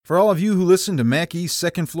For all of you who listen to Mac East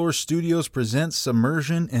Second Floor Studios presents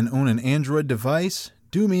Submersion and own an Android device,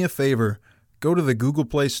 do me a favor. Go to the Google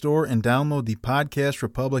Play Store and download the Podcast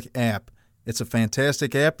Republic app. It's a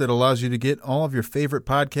fantastic app that allows you to get all of your favorite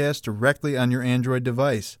podcasts directly on your Android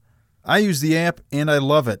device. I use the app and I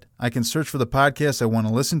love it. I can search for the podcasts I want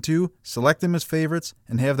to listen to, select them as favorites,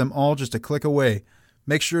 and have them all just a click away.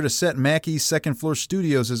 Make sure to set Mac East Second Floor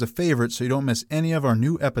Studios as a favorite so you don't miss any of our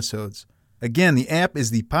new episodes. Again, the app is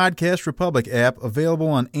the Podcast Republic app, available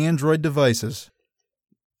on Android devices.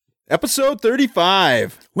 Episode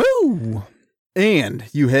 35. Woo! And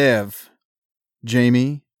you have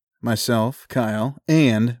Jamie, myself, Kyle,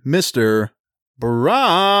 and Mr.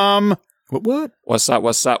 Bram. What? What's up?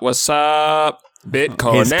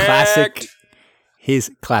 BitConnect. His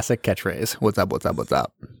classic catchphrase. What's up?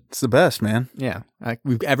 It's the best, man. Yeah.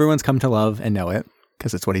 Everyone's come to love and know it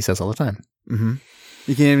because it's what he says all the time. Mm-hmm.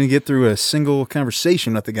 You can't even get through a single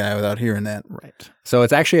conversation with the guy without hearing that. Right. So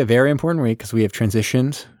it's actually a very important week because we have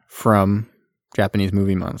transitioned from Japanese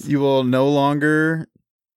movie month. You will no longer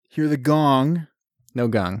hear the gong. No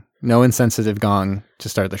gong. No insensitive gong to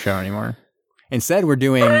start the show anymore. Instead, we're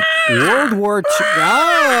doing World War II.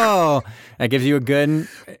 Oh! That gives you a good...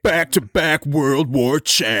 Back-to-back World War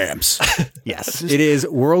champs. Yes. It is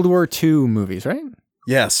World War II movies, right?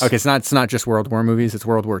 Yes. Okay, it's not just World War movies, it's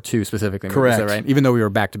World War II specifically. Correct. Movies, right? Even though we were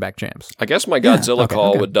back-to-back champs. I guess my Godzilla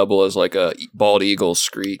call would double as like a bald eagle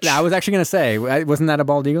screech. Yeah, I was actually going to say, wasn't that a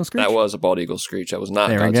bald eagle screech? That was a bald eagle screech. That was not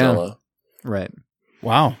There we Godzilla. go. Right.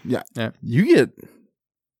 Wow. Yeah. You get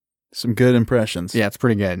some good impressions. Yeah, it's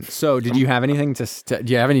pretty good. So, did you have anything do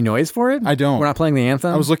you have any noise for it? I don't. We're not playing the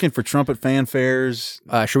anthem? I was looking for trumpet fanfanfares.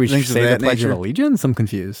 Should we things of say the that Pledge nature. of Allegiance? I'm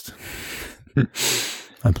confused.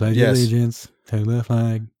 I pledge Yes. allegiance to the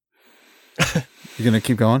flag. You going to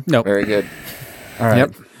keep going? Nope. Very good. All right.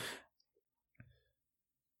 Yep.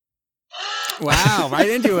 Wow, right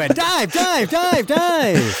into it. Dive. Dead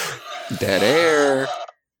air.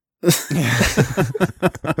 It's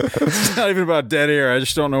not even about dead air. I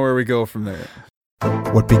just don't know where we go from there.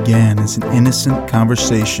 What began as an innocent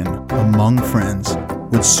conversation among friends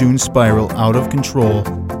would soon spiral out of control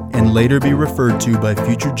and later be referred to by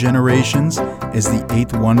future generations as the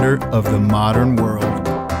eighth wonder of the modern world.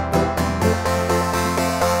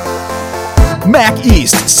 Mac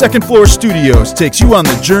East Second Floor Studios takes you on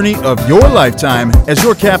the journey of your lifetime as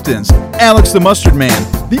your captains, Alex the Mustard Man,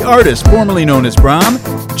 the artist formerly known as Bram,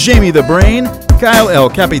 Jamie the Brain, Kyle El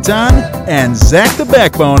Capitan, and Zach the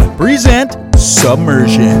Backbone present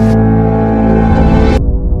Submersion.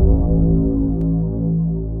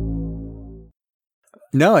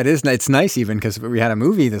 No, it is. It's nice even because we had a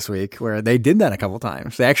movie this week where they did that a couple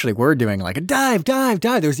times. They actually were doing like a dive.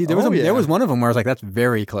 There was one of them where I was like, that's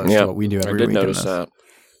very close to what we do every week. I did notice that.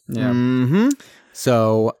 Yeah. Mm-hmm.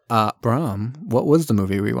 So, Bram, what was the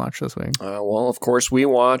movie we watched this week? Well, of course, we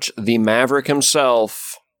watch the Maverick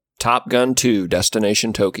himself, Top Gun 2,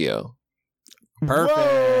 Destination Tokyo.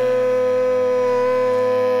 Perfect.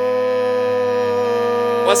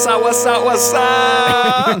 What's up?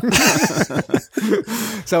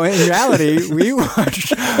 So in reality, we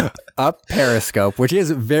watched Up Periscope, which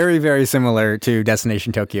is very, very similar to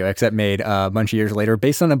Destination Tokyo, except made a bunch of years later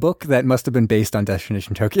based on a book that must have been based on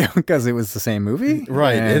Destination Tokyo because it was the same movie.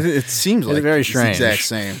 Right. And It seems like very it's the strange. exact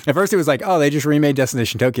same. At first it was like, oh, they just remade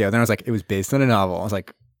Destination Tokyo. Then I was like, it was based on a novel. I was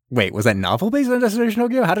like, wait, was that novel based on Destination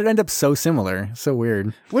Tokyo? How did it end up so similar? So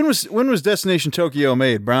weird. When was Destination Tokyo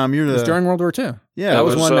made, Bram? You're It was during World War II. Yeah, That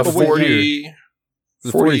was was one that 40. Was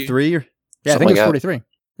it 43? Yeah, I Something think it was like 43.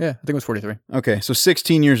 Yeah, I think it was 43. Okay, so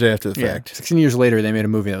 16 years after the fact. 16 years later, they made a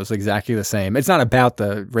movie that was exactly the same. It's not about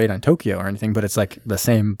the raid on Tokyo or anything, but it's like the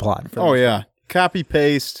same plot. Oh, yeah. Copy,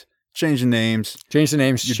 paste, change the names. Change the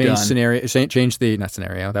names, You're change done. scenario, change the, not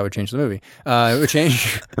scenario, that would change the movie. It would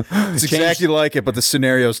change. It's exactly like it, but the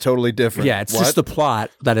scenario is totally different. Yeah, it's just the plot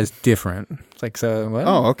that is different. It's like, so what?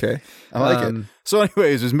 Oh, okay. I like it. So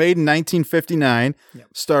anyways, it was made in 1959.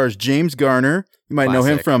 Stars James Garner. You might know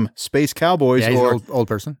him Classic. from Space Cowboys Yeah, he's or an old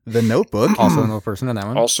person. The Notebook. Also an old person in that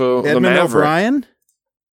one. Also, the Edmund Maverick. O'Brien.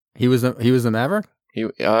 He was the Maverick?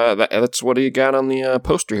 That's what he got on the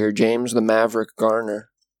poster here, James the Maverick Garner.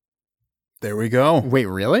 There we go. Wait,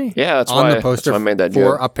 really? Yeah, that's on why, the poster that's why I made that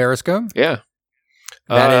for joke. Up Periscope? Yeah.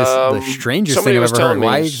 That is the strangest somebody thing I've was ever heard. telling me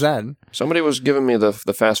Why this. is that? Somebody was giving me the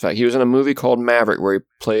fast fact. He was in a movie called Maverick where he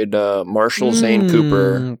played Marshall Zane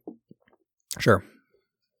Cooper. Sure.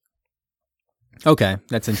 Okay,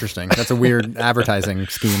 that's interesting. That's a weird advertising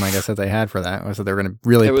scheme, I guess, that they had for that. Was that they were going to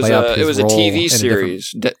really play up his It was a role in TV different-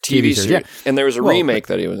 series. TV series. yeah. And there was a Well, remake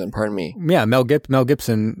that he was in, pardon me. Yeah, Mel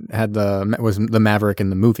Gibson had was the Maverick in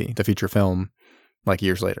the movie, the feature film. like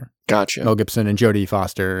years later. Gotcha. Mel Gibson and Jodie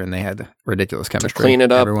Foster, and they had ridiculous To chemistry. clean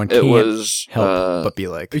it up, Everyone it can't was help but be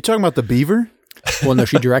like. Are you talking about the Beaver? Well, no,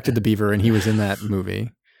 she directed The Beaver, and he was in that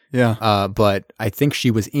movie. Yeah. But I think she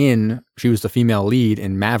was the female lead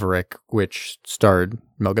in Maverick, which starred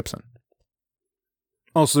Mel Gibson.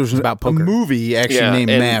 Also, there's about a poker. movie actually named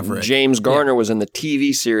and Maverick. James Garner was in the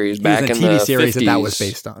TV series He was back in in the TV the series 50s, that was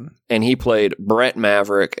based on. and he played Brett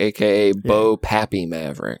Maverick, a.k.a. Bo Pappy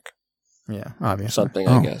Maverick. Yeah, obviously. Something,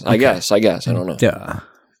 Oh, I guess. I guess. I don't know. Duh.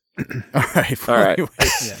 All right. All right.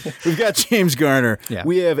 We've got James Garner. Yeah.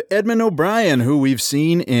 We have Edmund O'Brien, who we've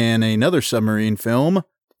seen in another submarine film,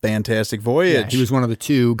 Fantastic Voyage. Yeah, he was one of the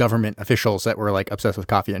two government officials that were like obsessed with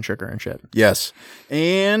coffee and sugar and shit. Yes.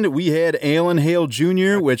 And we had Alan Hale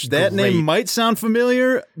Jr., which that Great. name might sound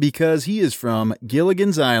familiar because he is from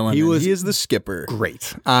Gilligan's Island. He is the skipper.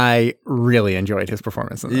 Great. I really enjoyed his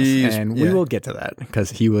performance in this. He's- We yeah. will get to that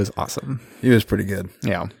because he was awesome. He was pretty good.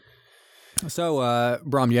 Yeah. So,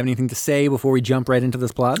 Brom, do you have anything to say before we jump right into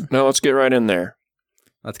this plot? No, let's get right in there.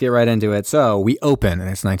 Let's get right into it. So we open, and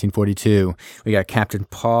it's 1942. We got Captain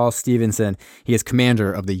Paul Stevenson. He is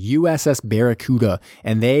commander of the USS Barracuda,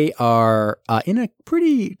 and they are in a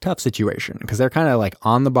pretty tough situation because they're kind of like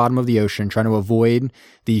on the bottom of the ocean trying to avoid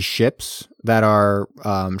these ships that are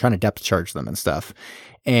trying to depth charge them and stuff.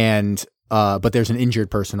 And but there's an injured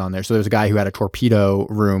person on there. So there's a guy who had a torpedo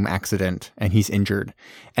room accident and he's injured.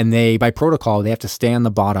 And they, by protocol, they have to stay on the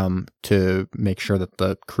bottom to make sure that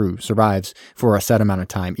the crew survives for a set amount of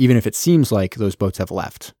time, even if it seems like those boats have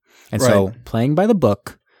left. And so Right. playing by the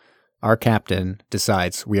book, our captain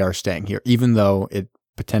decides we are staying here, even though it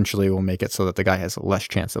potentially will make it so that the guy has less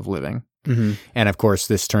chance of living. Mm-hmm. And of course,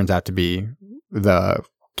 this turns out to be the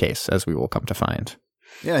case, as we will come to find.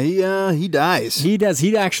 Yeah, he dies. He does.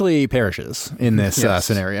 He actually perishes in this Yes.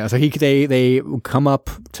 scenario. So they come up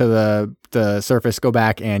to the surface, go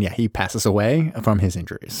back, and yeah, he passes away from his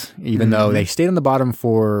injuries. Even though they stayed on the bottom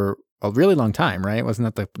for a really long time, right?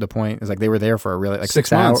 Wasn't that the point? It's like they were there for a really like 6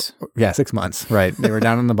 6 months. hours. Yeah, 6 months. Right. They were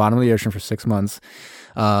down on the bottom of the ocean for 6 months.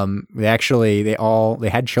 They had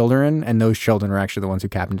children, and those children were actually the ones who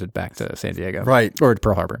captained it back to San Diego, Right. or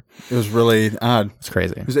Pearl Harbor. It was really odd. It's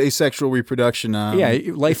crazy. It was asexual reproduction. Yeah,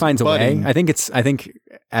 life finds a budding. way. I think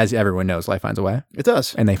as everyone knows, life finds a way, It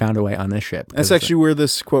does. and they found a way on this ship. That's actually where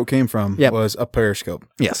this quote came from. Yep. Was a periscope.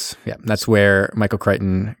 yes, yeah. That's where Michael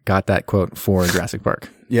Crichton got that quote for Jurassic Park.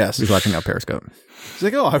 Yes. He's watching a periscope. He's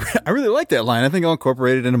like, oh, I really like that line. I think I'll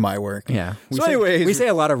incorporate it into my work. Yeah. So anyways- we say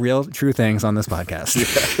a lot of real, true things on this podcast.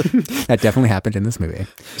 That definitely happened in this movie.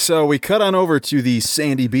 So we cut on over to the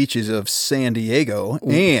sandy beaches of San Diego,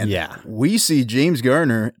 and yeah. we see James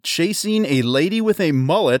Garner chasing a lady with a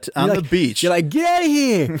mullet on the beach. You're like, get out of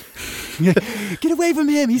here! Get away from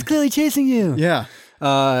him! He's clearly chasing you. yeah.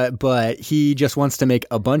 But he just wants to make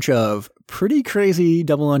a bunch of pretty crazy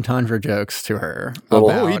double entendre jokes to her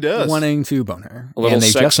about he does. wanting to bone her. A little And they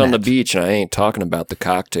sex just on the met. beach, and I ain't talking about the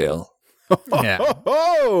cocktail. Yeah.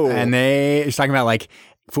 Oh, And he's talking about like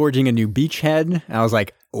forging a new beachhead. I was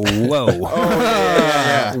like, whoa.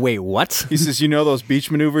 yeah. Wait, what? He says, you know those beach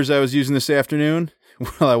maneuvers I was using this afternoon?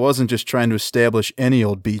 Well, I wasn't just trying to establish any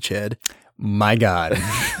old beachhead. My God.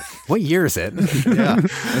 What year is it? Yeah.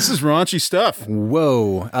 This is raunchy stuff.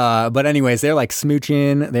 Whoa. But anyways, they're like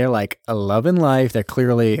smooching. They're like loving life. They're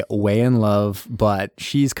clearly way in love, but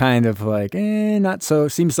she's kind of like, not so,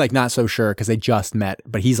 seems like not so sure because they just met,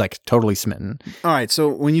 but he's like totally smitten. All right. So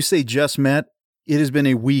when you say just met, it has been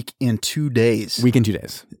a week and 2 days. Week and 2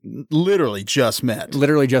 days. Literally just met.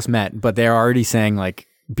 Literally just met, but they're already saying like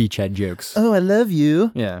beachhead jokes. Oh, I love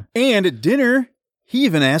you. Yeah. And at dinner, he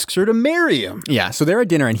even asks her to marry him. Yeah. So they're at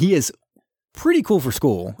dinner and he is pretty cool for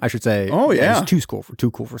school, I should say. Oh, yeah. He's too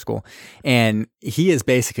cool for school. And he is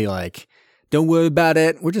basically like, don't worry about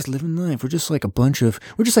it. We're just living life. We're just like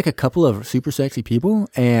a couple of super sexy people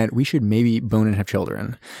and we should maybe bone and have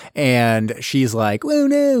children. And she's like, oh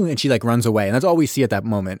no. And she like runs away. And that's all we see at that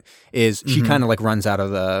moment is she kind of like runs out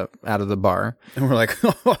of the bar. And we're like,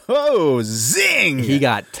 oh, zing. He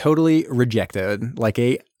got totally rejected, like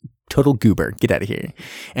a total goober. Get out of here.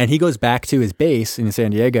 And he goes back to his base in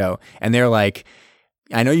San Diego and they're like,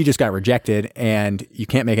 I know you just got rejected and you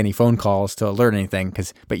can't make any phone calls to alert anything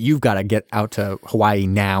but you've got to get out to Hawaii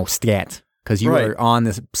now stat because you Right. are on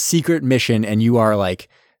this secret mission and you are like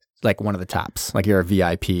one of the tops. Like you're a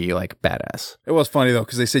VIP, like badass. It was funny, though,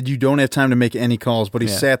 because they said you don't have time to make any calls, but he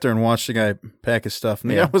Yeah. sat there and watched the guy pack his stuff.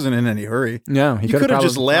 And the Yeah. guy wasn't in any hurry. No, He could have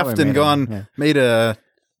just left and gone, Yeah. made a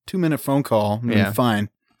 2-minute phone call, and Yeah. fine.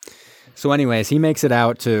 So anyways, he makes it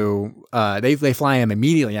out to, they fly him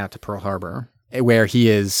immediately out to Pearl Harbor where he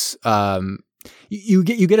is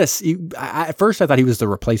At first I thought he was the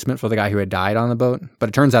replacement for the guy who had died on the boat, but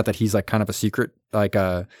it turns out that he's like kind of a secret, like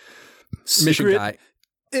a mission guy.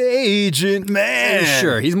 Agent Man.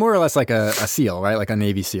 Sure, he's more or less like a SEAL, right? Like a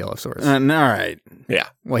Navy SEAL of sorts. All right. Yeah.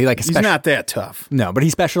 Well, he's not that tough. No, but he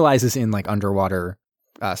specializes in like underwater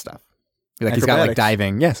stuff. Like he's got like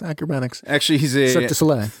diving. Yes, acrobatics. Actually, Cirque du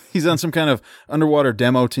Soleil. He's on some kind of underwater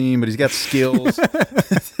demo team, but he's got skills.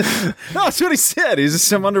 No, that's what he said. He's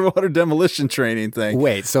some underwater demolition training thing.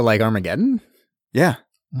 Wait, so like Armageddon? Yeah.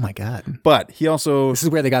 Oh my God. But he also... This is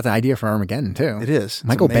where they got the idea for Armageddon, too. It is.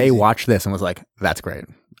 Michael Bay watched this and was like, that's great.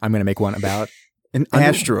 I'm going to make one about... An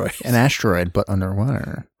asteroid. An asteroid, but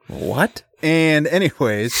underwater. What? And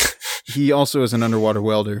anyways, he also is an underwater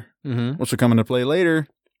welder, which will come into play later.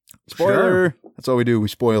 Spoiler. Sure. That's all we do. We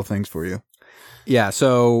spoil things for you. Yeah,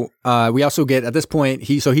 so we also get, at this point,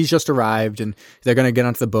 he's just arrived and they're going to get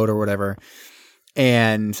onto the boat or whatever.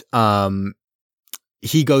 And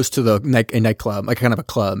he goes to a nightclub, like kind of a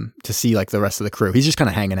club, to see like the rest of the crew. He's just kind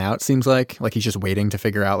of hanging out, it seems like he's just waiting to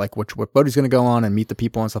figure out like what boat he's going to go on and meet the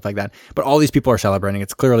people and stuff like that. But all these people are celebrating.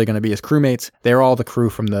 It's clearly going to be his crewmates. They're all the crew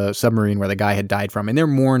from the submarine where the guy had died from, and they're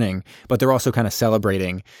mourning, but they're also kind of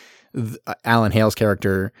celebrating Alan Hale's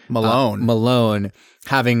character Malone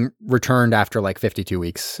having returned after like 52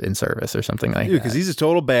 weeks in service or something like that. Because he's a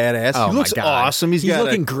total badass. Oh, he looks awesome. He's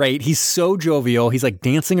looking great. He's so jovial. He's like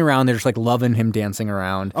dancing around. They're just like loving him dancing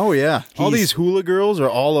around. Oh yeah. All these hula girls are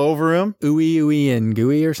all over him. Ooey and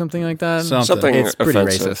gooey or something like that. Something it's pretty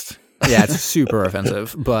offensive. Racist. Yeah, it's super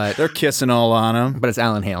offensive, but they're kissing all on him. But it's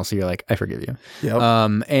Alan Hale, so you're like, I forgive you.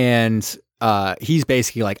 Yep. And he's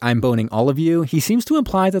basically like, I'm boning all of you. He seems to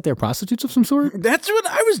imply that they're prostitutes of some sort. That's what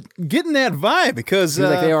I was getting that vibe, because he's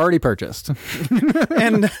like, they already purchased.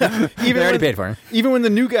 And they already paid for it. Even when the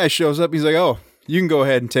new guy shows up, he's like, oh, you can go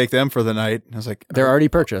ahead and take them for the night. I was like, they're already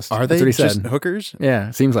purchased. Are they? That's what he just said. Hookers? Yeah,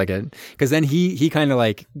 seems like it. Because then he kind of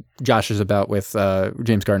like joshes about with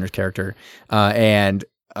James Garner's character, and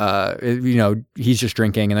he's just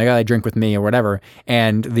drinking, and I gotta drink with me or whatever.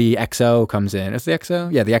 And the XO comes in. It's the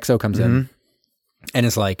XO? Yeah, the XO comes in and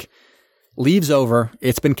it's like, leave's over.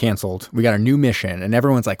 It's been canceled. We got a new mission. And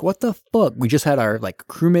everyone's like, what the fuck? We just had our like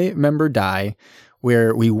crewmate member die,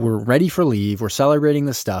 where we were ready for leave. We're celebrating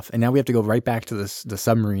this stuff. And now we have to go right back to the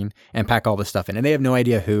submarine and pack all this stuff in. And they have no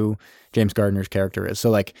idea who James Garner's character is.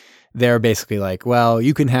 So like, they're basically like, well,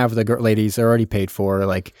 you can have the ladies. They're already paid for.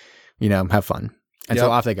 Like, have fun. And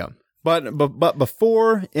so off they go. But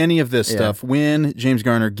before any of this stuff, when James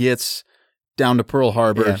Garner gets down to Pearl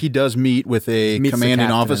Harbor, he does meet with a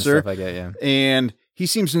commanding officer. And, stuff like that, and he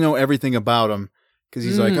seems to know everything about him, because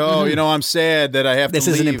he's like, oh, I'm sad that I have to leave.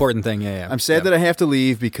 This is an important thing. Yeah. I'm sad that I have to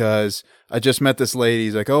leave because I just met this lady.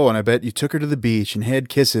 He's like, oh, and I bet you took her to the beach and had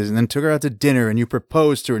kisses and then took her out to dinner and you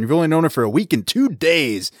proposed to her and you've only known her for a week and 2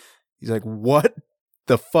 days. He's like, what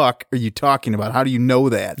the fuck are you talking about? How do you know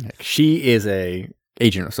that? She is a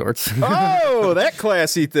agent of sorts. Oh, that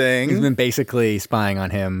classy thing. He's been basically spying on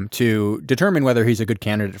him to determine whether he's a good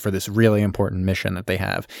candidate for this really important mission that they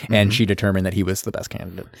have. And she determined that he was the best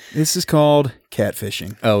candidate. This is called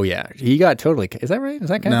catfishing. Oh, yeah. He got totally... Is that right? Is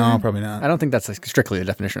that catfishing? No, probably not. I don't think that's like strictly the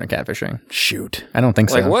definition of catfishing. Shoot. I don't think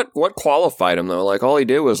so. Like, what qualified him, though? Like, all he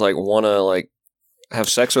did was, like, want to, like, have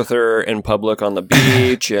sex with her in public on the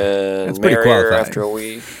beach and marry her after a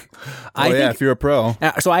week. I think, if you're a pro.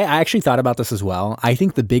 So I actually thought about this as well. I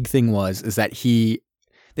think the big thing is that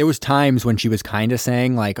there was times when she was kind of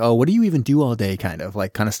saying like, oh, what do you even do all day? Kind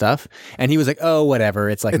of stuff. And he was like, oh,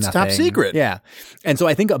 whatever. It's like it's nothing. Top secret. Yeah. And so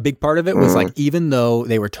I think a big part of it was like, even though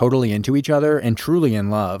they were totally into each other and truly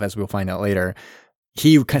in love, as we'll find out later,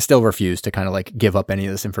 he still refused to kind of like give up any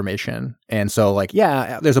of this information. And so like,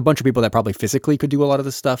 yeah, there's a bunch of people that probably physically could do a lot of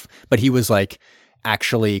this stuff, but he was like,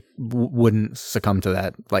 actually wouldn't succumb to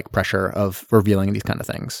that like pressure of revealing these kind of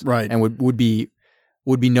things, right? And would be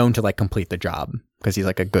known to like complete the job because he's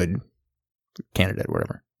like a good candidate or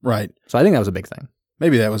whatever, right? So I think that was a big thing.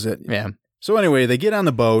 Maybe that was it. Yeah. So anyway, they get on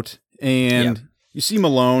the boat and you see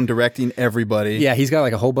Malone directing everybody. Yeah, he's got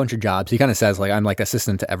like a whole bunch of jobs. He kind of says like, I'm like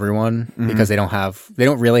assistant to everyone because they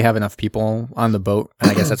don't really have enough people on the boat,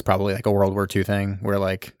 and I guess that's probably like a World War II thing where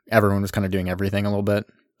like everyone was kind of doing everything a little bit.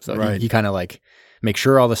 So he kind of like make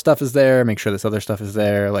sure all the stuff is there, make sure this other stuff is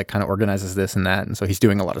there, like kind of organizes this and that. And so he's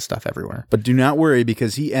doing a lot of stuff everywhere. But do not worry,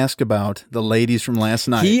 because he asked about the ladies from last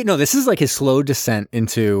night. This is like his slow descent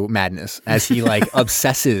into madness as he like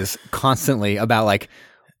obsesses constantly about like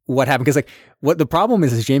what happened. Because like what the problem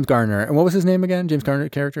is James Garner, and what was his name again? James Garner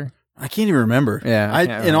character? I can't even remember.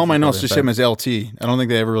 Yeah. In all my notes just hit him as LT. I don't think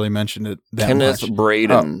they ever really mentioned it that Kenneth much.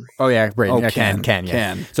 Braden. Oh yeah, Braden. Oh, Yeah, Ken. Ken. Yeah.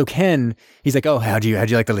 Ken. So Ken, he's like, oh, how'd you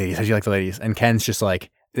like the ladies? How'd you like the ladies? And Ken's just like,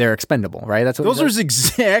 they're expendable, right? That's what Those are his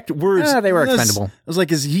exact words. Yeah, they were expendable. I was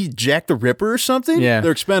like, is he Jack the Ripper or something? Yeah.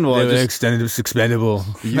 They're expendable. I just expendable.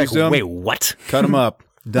 Like, wait, what? cut him up.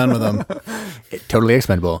 Done with them. Totally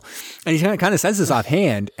expendable. And he kind of says this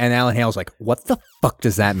offhand, and Alan Hale's like, what the fuck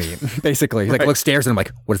does that mean? Basically. He's like, looks, stares at him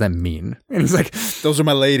like, what does that mean? And he's like, those are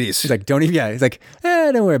my ladies. He's like, don't even, he's like,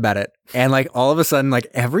 don't worry about it. And like, all of a sudden, like,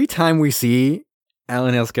 every time we see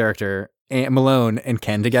Alan Hale's character, Malone and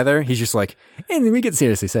Ken together, he's just like, and we could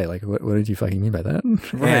seriously say, like, what did you fucking mean by that?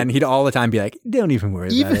 Right. And he'd all the time be like, don't even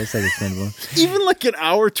worry about it. It's like expendable. Even like an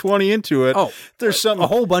hour 20 into it, there's something. A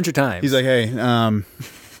whole bunch of times. He's like, hey,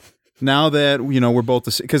 now that, we're both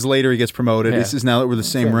the same, because later he gets promoted. This is now that we're the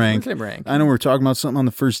same rank. Same rank. I know we were talking about something on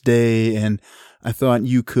the first day, and I thought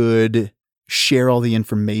you could share all the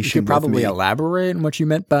information. You could probably elaborate on what you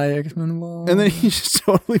meant by expendable. And then he just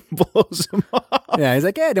totally blows him off. Yeah, he's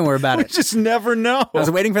like, don't worry about it. We just never know. I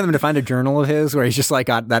was waiting for them to find a journal of his where he's just like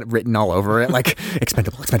got that written all over it, like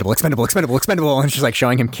expendable, expendable, expendable, expendable, expendable, and it's just like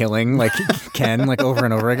showing him killing like Ken like over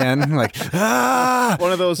and over again, like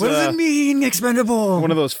one of those. What does it mean, expendable?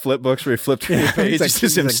 One of those flip books where you flip through the page, it's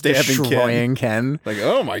just him like stabbing Ken. Like,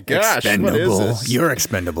 oh my gosh, expendable. What is this? You're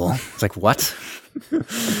expendable. It's like, what?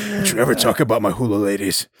 Don't you ever talk about my hula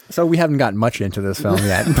ladies? So we haven't gotten much into this film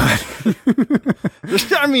yet,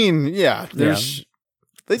 but I mean, yeah, there's.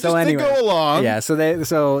 They go along. Yeah, so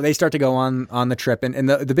they start to go on the trip, and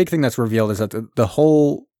the big thing that's revealed is that the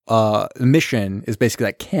whole mission is basically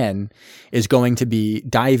that Ken is going to be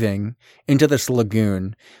diving into this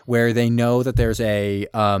lagoon where they know that there's a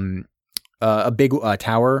big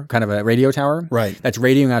tower, kind of a radio tower, right? That's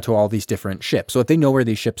radioing out to all these different ships. So if they know where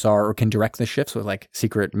these ships are or can direct the ships with like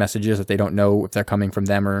secret messages that they don't know if they're coming from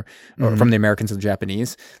them or from the Americans or the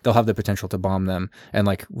Japanese, they'll have the potential to bomb them and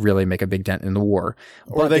like really make a big dent in the war.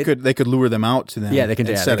 Or they could lure them out to them. Yeah, they could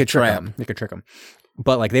trick them. They could trick them.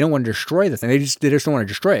 But like they don't want to destroy the thing. They just don't want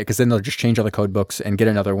to destroy it because then they'll just change all the code books and get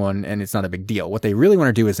another one, and it's not a big deal. What they really want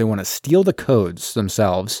to do is they want to steal the codes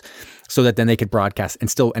themselves, so that then they could broadcast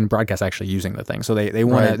and broadcast actually using the thing. So they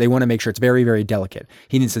want to make sure it's very, very delicate.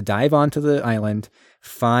 He needs to dive onto the island,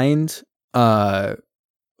 find the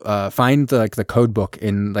code book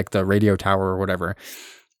in like the radio tower or whatever.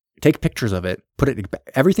 Take pictures of it, put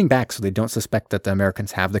everything back so they don't suspect that the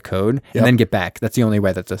Americans have the code, and then get back. That's the only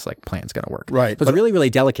way that this like plan's going to work. Right. So it's really,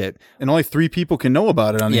 really delicate. And only 3 people can know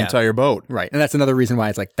about it on the entire boat. Right. And that's another reason why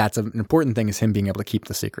it's like that's an important thing is him being able to keep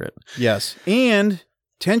the secret. Yes. And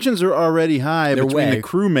tensions are already high between the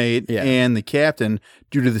crewmate and the captain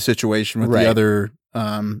due to the situation with the other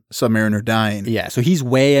submariner dying. Yeah. So he's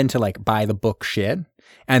way into like by the book shit.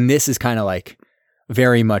 And this is kind of like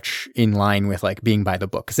very much in line with like being by the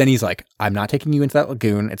book. Because then he's like, I'm not taking you into that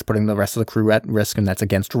lagoon. It's putting the rest of the crew at risk, and that's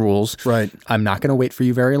against rules. Right. I'm not going to wait for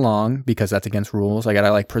you very long because that's against rules. I got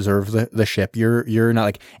to like preserve the ship. You're not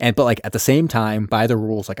like, but like at the same time, by the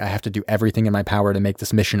rules, like I have to do everything in my power to make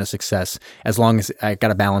this mission a success as long as I got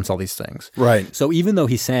to balance all these things. Right. So even though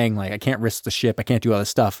he's saying like, I can't risk the ship, I can't do all this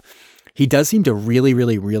stuff, he does seem to really,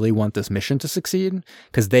 really, really want this mission to succeed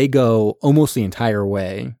because they go almost the entire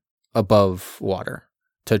way above water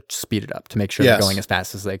to speed it up, to make sure they're going as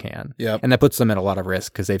fast as they can. Yep. And that puts them at a lot of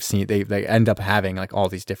risk because they end up having like all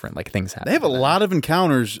these different like things happen. They have a lot of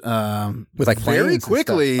encounters with like very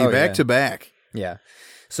quickly back to back. Yeah.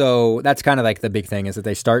 So that's kind of like the big thing is that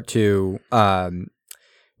they start to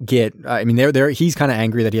get. I mean, he's kind of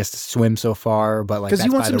angry that he has to swim so far, but like because he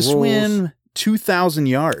wants him to swim 2,000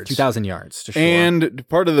 yards. 2,000 yards. To shore. And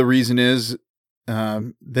part of the reason is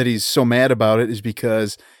that he's so mad about it is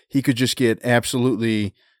because he could just get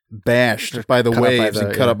absolutely bashed by the waves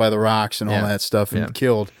and cut up by the rocks and all that stuff and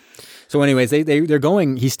killed. So anyways, they're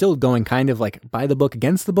going, he's still going kind of like by the book,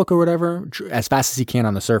 against the book or whatever, as fast as he can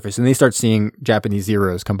on the surface. And they start seeing Japanese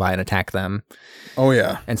Zeros come by and attack them. Oh,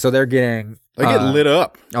 yeah. And so they're getting... They get lit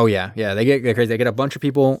up. Oh, yeah. Yeah, they get crazy. They get a bunch of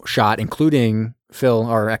people shot, including Phil,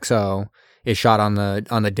 or XO, is shot on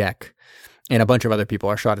the deck. And a bunch of other people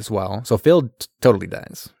are shot as well. So Phil totally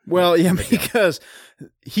dies. Well, yeah, because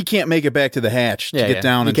he can't make it back to the hatch to get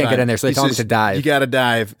down. He can't get in there, so they tell him to dive. You got to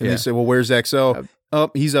dive. And they say, well, where's XO?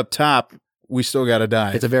 He's up top. We still got to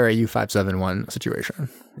dive. It's a very U-571 situation.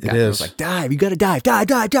 It is. Like, dive. You got to dive.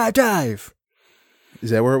 Dive. Is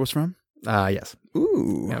that where it was from? Yes.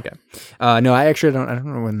 Ooh. Okay. No, I don't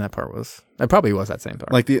know when that part was. It probably was that same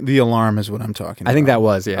part. Like the alarm is what I'm talking about. I think that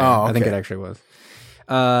was, yeah. Oh, okay. I think it actually was.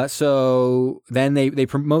 So then they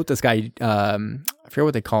promote this guy, I forget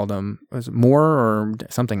what they called him. Was it Moore or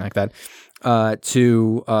something like that?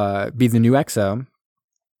 To be the new XO.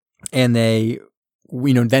 And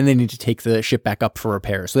then they need to take the ship back up for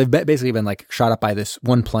repairs. So they've basically been like shot up by this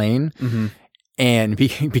one plane, and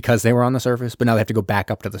because they were on the surface, but now they have to go back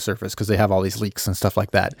up to the surface because they have all these leaks and stuff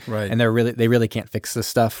like that. Right. And they really can't fix this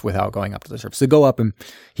stuff without going up to the surface. So they go up, and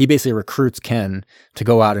he basically recruits Ken to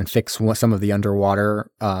go out and fix some of the underwater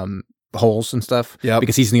holes and stuff. Yep.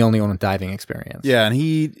 Because he's the only one with diving experience. Yeah, and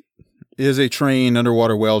he is a trained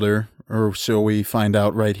underwater welder, or so we find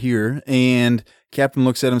out right here. And Captain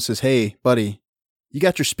looks at him and says, "Hey, buddy, you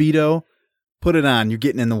got your Speedo? Put it on. You're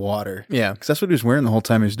getting in the water." Yeah. Because that's what he was wearing the whole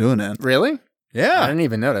time he was doing it. Really? Yeah. I didn't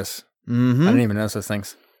even notice. Mm-hmm. I didn't even notice those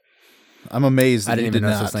things. I'm amazed that I didn't he even did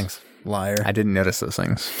notice not. those things. Liar. I didn't notice those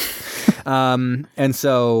things. And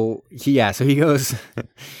so he goes,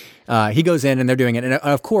 he goes in and they're doing it. And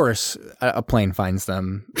of course, a plane finds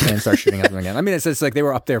them and starts shooting at them again. I mean, it's like they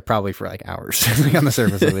were up there probably for like hours on the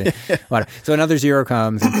surface of the water. So another Zero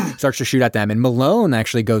comes and starts to shoot at them. And Malone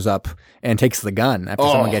actually goes up and takes the gun after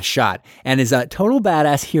someone gets shot and is a total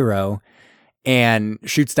badass hero and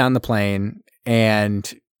shoots down the plane.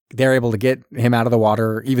 And they're able to get him out of the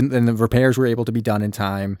water. Even then, the repairs were able to be done in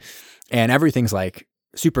time. And everything's like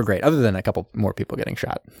super great, other than a couple more people getting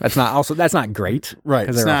shot. That's not great. Right.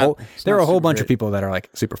 Because there are a whole bunch of people that are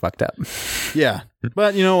like super fucked up. Yeah.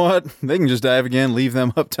 But you know what? They can just dive again, leave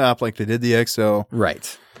them up top like they did the XO.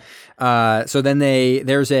 Right. So then they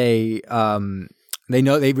realize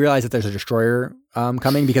that there's a destroyer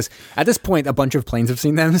coming, because at this point a bunch of planes have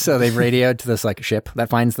seen them, so they've radioed to this like ship that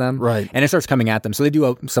finds them, right? And it starts coming at them. So they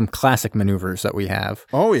do some classic maneuvers that we have.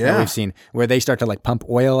 Oh yeah, that we've seen where they start to like pump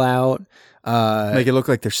oil out, make it look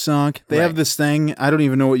like they're sunk. They have this thing. I don't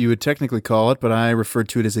even know what you would technically call it, but I referred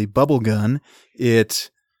to it as a bubble gun.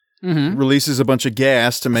 It releases a bunch of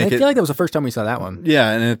gas to make it. I feel like that was the first time we saw that one.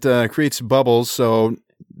 Yeah, and it creates bubbles. So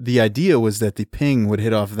the idea was that the ping would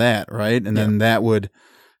hit off that, right? And then that would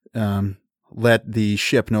let the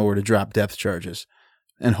ship know where to drop depth charges.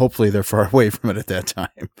 And hopefully they're far away from it at that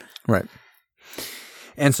time. Right.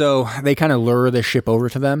 And so they kind of lure the ship over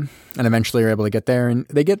to them and eventually are able to get there. And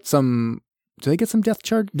they get some... Do they get some depth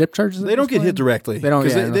charges? They don't get hit directly. They don't.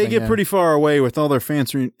 Because they get pretty far away with all their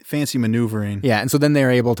fancy maneuvering. Yeah, and so then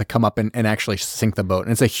they're able to come up and actually sink the boat.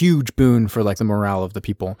 And it's a huge boon for like the morale of the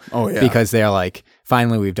people. Oh, yeah. Because they're like,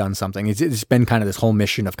 finally we've done something. It's been kind of this whole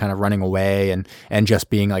mission of kind of running away and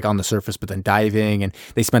just being like on the surface but then diving. And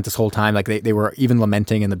they spent this whole time, like they were even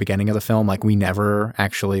lamenting in the beginning of the film, like we never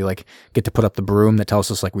actually like get to put up the broom that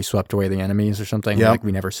tells us like we swept away the enemies or something. Yep. Like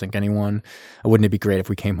we never sink anyone. Wouldn't it be great if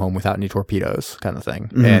we came home without any torpedoes? Kind of thing.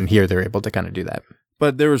 Mm-hmm. And here they're able to kind of do that.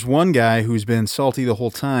 But there was one guy who's been salty the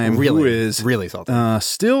whole time who is really salty.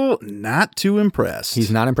 Still not too impressed.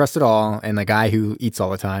 He's not impressed at all. And the guy who eats all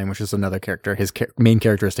the time, which is another character, his main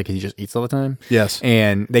characteristic is he just eats all the time. Yes.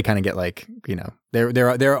 And they kind of get like, you know,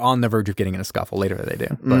 they're on the verge of getting in a scuffle. Later they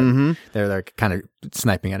do. But they're kind of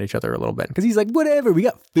sniping at each other a little bit. Because he's like, whatever, we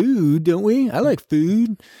got food, don't we? I like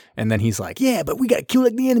food. And then he's like, yeah, but we got to kill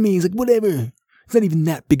like the enemy. He's like, whatever. It's not even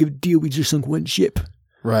that big of a deal. We just sunk one ship.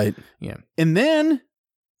 Right. Yeah. And then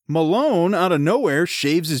Malone, out of nowhere,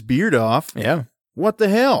 shaves his beard off. Yeah. What the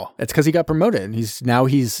hell? That's because he got promoted. He's now a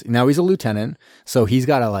lieutenant, so he's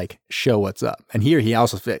got to like show what's up. And here he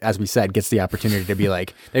also, as we said, gets the opportunity to be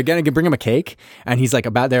like, they're gonna bring him a cake, and he's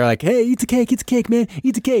like they're like, hey, eat a cake, man,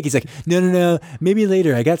 eat a cake. He's like, no, maybe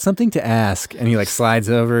later. I got something to ask. And he like slides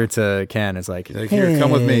over to Ken. It's like, hey, here,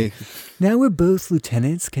 come with me. Now we're both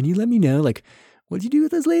lieutenants. Can you let me know, like, what'd you do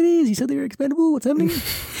with those ladies? You said they were expendable. What's happening?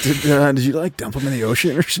 Did you like dump them in the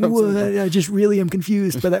ocean or something? Well, I just really am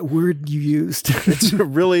confused by that word you used. It's a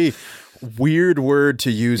really weird word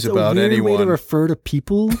to use about anyone. It's a weird way to refer to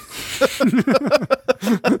people.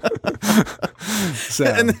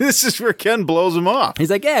 And this is where Ken blows him off.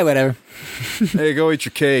 He's like, yeah, whatever. Hey, go eat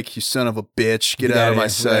your cake, you son of a bitch. Get out of my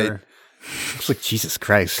sight. Whatever. It's like, Jesus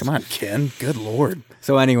Christ. Come on, Ken. Good Lord.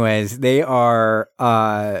 So anyways, they are,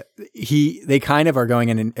 they kind of are going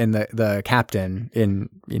in and the captain in,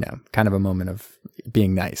 you know, kind of a moment of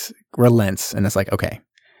being nice, relents. And it's like, okay,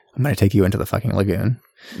 I'm going to take you into the fucking lagoon.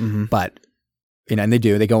 Mm-hmm. But, you know, and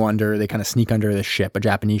they go under, they kind of sneak under this ship, a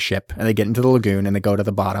Japanese ship, and they get into the lagoon and they go to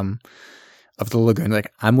the bottom of the lagoon. They're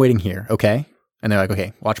like, I'm waiting here. Okay. And they're like,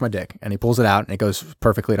 okay, watch my dick. And he pulls it out and it goes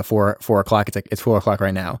perfectly to 4 o'clock. It's like, it's 4 o'clock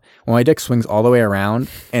right now. When my dick swings all the way around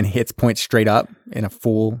and points straight up in a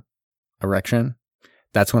full erection,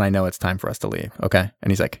 that's when I know it's time for us to leave. Okay.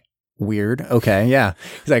 And he's like, weird. Okay. Yeah.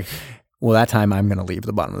 He's like, well, that time I'm going to leave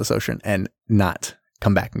the bottom of this ocean and not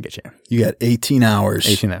come back and get you. You got 18 hours.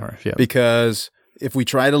 18 hours, yeah. Because if we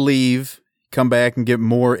try to leave, come back and get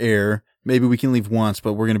more air, maybe we can leave once,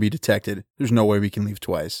 but we're going to be detected. There's no way we can leave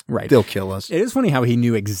twice. Right. They'll kill us. It is funny how he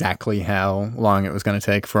knew exactly how long it was going to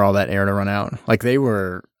take for all that air to run out. Like they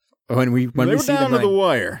were, when we were see down them to the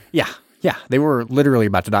wire. Yeah. Yeah, they were literally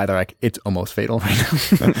about to die. They're like, it's almost fatal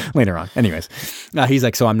right now. Later on, anyways, he's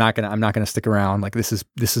like, so I'm not gonna stick around. Like this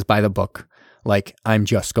is by the book. Like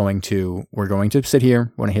we're going to sit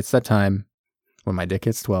here when it hits that time, when my dick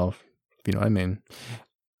hits 12. If you know what I mean.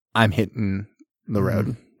 I'm hitting the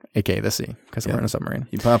road, aka the sea, because we're in a submarine.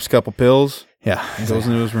 He pops a couple pills. Yeah, he goes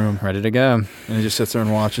into his room, ready to go, and he just sits there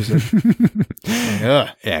and watches it.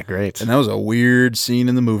 Yeah, great. And that was a weird scene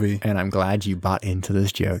in the movie. And I'm glad you bought into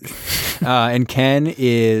this joke. And Ken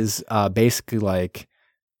is basically like,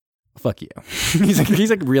 "Fuck you."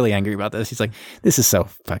 he's like really angry about this. He's like, "This is so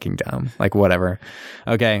fucking dumb. Like whatever.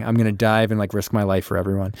 Okay, I'm gonna dive and like risk my life for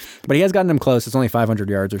everyone." But he has gotten him close. It's only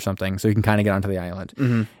 500 yards or something, so he can kind of get onto the island.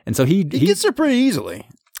 Mm-hmm. And so he gets there pretty easily.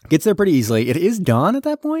 Gets there pretty easily. It is dawn at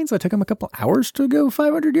that point, so it took him a couple hours to go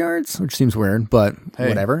 500 yards, which seems weird, but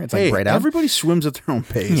whatever. It's like right out. Everybody swims at their own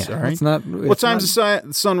pace, all right? What time's the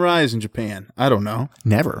sunrise in Japan? I don't know.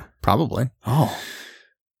 Never, probably. Oh,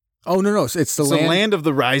 no. It's the land of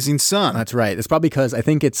the rising sun. That's right. It's probably because I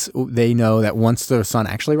think they know that once the sun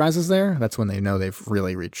actually rises there, that's when they know they've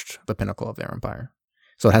really reached the pinnacle of their empire.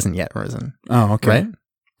 So it hasn't yet risen. Oh, okay. Right?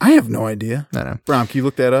 I have no idea. No. Brom, can you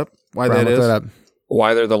look that up? Why Brom, that is? Look that up.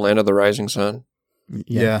 Why they're the land of the rising sun?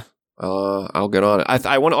 Yeah. I'll get on it.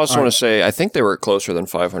 I want to say, I think they were closer than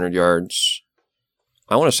 500 yards.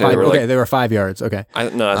 I want to say they were 5 yards. Okay. I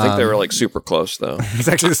think they were like super close though. It's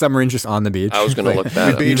actually the submarine's just on the beach. I was going to look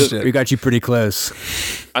that up. We got you pretty close.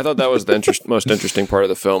 I thought that was the most interesting part of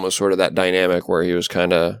the film, was sort of that dynamic where he was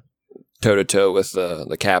kind of toe to toe with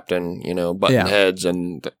the captain, button heads,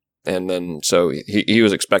 and then so he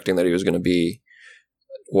was expecting that he was going to be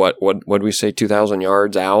what did we say, 2,000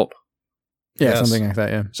 yards out? Yeah, something like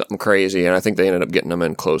that. Yeah, something crazy, and I think they ended up getting him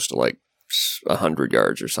in close to like 100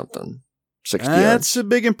 yards or something. 60 yards. That's a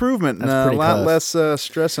big improvement. That's a lot less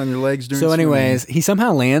stress on your legs during So anyways, he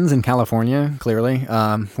somehow lands in California, clearly,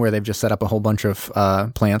 where they've just set up a whole bunch of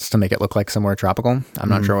plants to make it look like somewhere tropical. I'm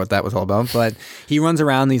not sure what that was all about, but he runs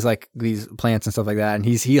around these plants and stuff like that, and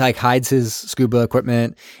he like hides his scuba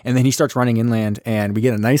equipment, and then he starts running inland, and we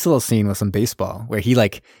get a nice little scene with some baseball where he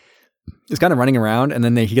like is kind of running around, and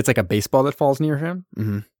then he gets like a baseball that falls near him.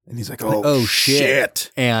 Mm-hmm. And he's like, oh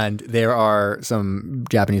shit. And there are some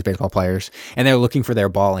Japanese baseball players, and they're looking for their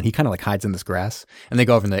ball, and he kind of like hides in this grass, and they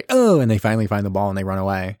go over and they're like, oh, and they finally find the ball and they run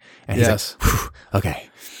away. And he's like, okay.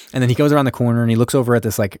 And then he goes around the corner and he looks over at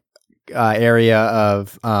this like area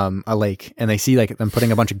of a lake, and they see like them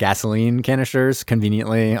putting a bunch of gasoline canisters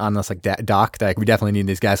conveniently on this like dock. Like, we definitely need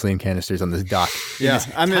these gasoline canisters on this dock. Yeah,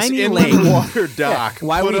 on this inland water dock.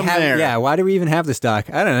 Yeah. Why do we even have this dock?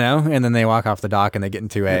 I don't know. And then they walk off the dock and they get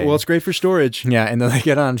into well, it's great for storage. Yeah, and then they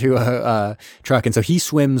get onto a truck, and so he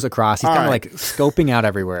swims across. He's kind of like scoping out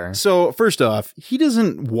everywhere. So first off, he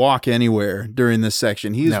doesn't walk anywhere during this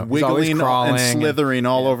section. He's wiggling and slithering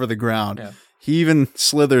all over the ground. Yeah. He even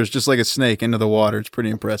slithers just like a snake into the water. It's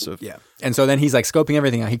pretty impressive. Yeah. And so then he's like scoping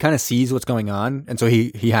everything out. He kind of sees what's going on. And so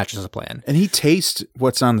he hatches a plan. And he tastes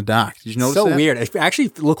what's on the dock. Did you notice that? So weird. It actually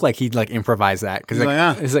looked like he'd like improvise that. Because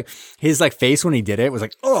it's like his like face when he did it was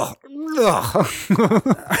like, ugh.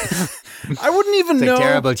 I wouldn't even know.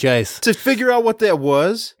 Terrible choice. To figure out what that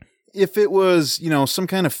was. If it was, some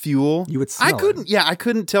kind of fuel, you would smell it. Yeah, I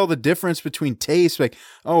couldn't tell the difference between taste. Like,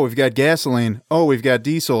 oh, we've got gasoline. Oh, we've got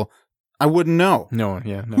diesel. I wouldn't know. No.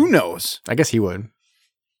 Who knows? I guess he would.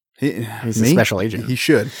 He's a special agent. He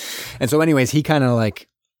should. And so anyways, he kind of like,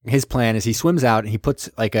 his plan is he swims out and he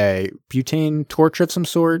puts like a butane torch of some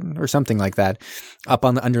sort or something like that up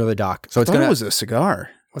on under the dock. So it was a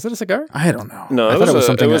cigar. Was it a cigar? I don't know. No,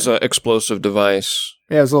 it was an explosive device.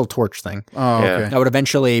 Yeah, it was a little torch thing. Oh, okay. That would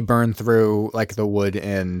eventually burn through like the wood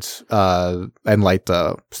and light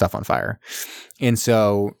the stuff on fire. And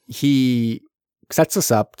so he sets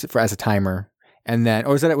us up as a timer, and then,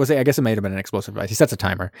 I guess it may have been an explosive device. He sets a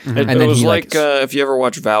timer. Mm-hmm. And then it was like if you ever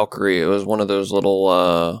watch Valkyrie, it was one of those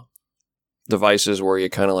little devices where you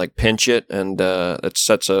kind of like pinch it, and it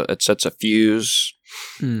sets a fuse,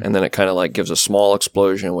 and then it kind of like gives a small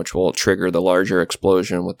explosion, which will trigger the larger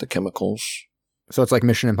explosion with the chemicals. So it's like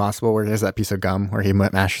Mission Impossible, where there's that piece of gum where he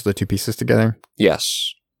mashes the two pieces together.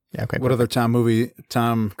 Yes. Yeah, okay. What other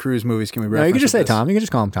Tom Cruise movies can we reference? No, you can just say Tom. You can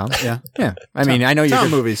just call him Tom. Yeah. I mean, I know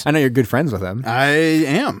you're good friends with him. I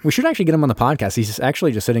am. We should actually get him on the podcast. He's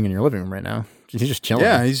actually just sitting in your living room right now, chilling.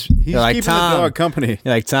 Yeah, he's like, keeping Tom, the dog company.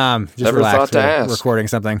 You're like, Tom, just Never relax. thought to ask. Recording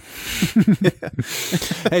something.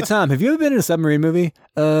 Hey, Tom, have you ever been in a submarine movie?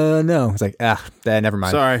 No. It's like, never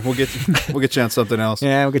mind. Sorry, we'll get you on something else.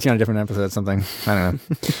 Yeah, we'll get you on a different episode, something. I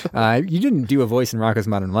don't know. You didn't do a voice in Rocko's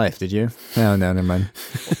Modern Life, did you? No, never mind.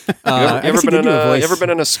 You ever been in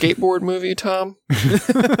a skateboard movie, Tom?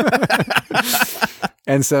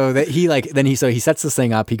 And so that he sets this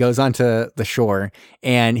thing up. He goes onto the shore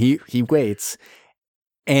and he waits,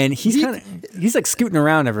 and he's like scooting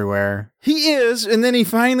around everywhere. He is, and then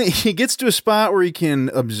he gets to a spot where he can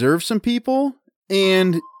observe some people.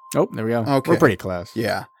 And there we go. Okay, we're pretty close.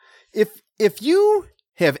 Yeah, if you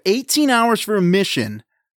have 18 hours for a mission,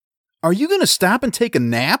 are you going to stop and take a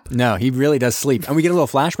nap? No, he really does sleep. And we get a little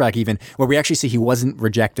flashback even where we actually see he wasn't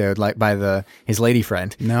rejected by his lady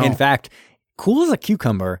friend. No. In fact, cool as a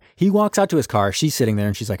cucumber, he walks out to his car. She's sitting there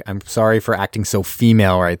and she's like, I'm sorry for acting so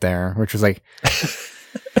female right there, which was like,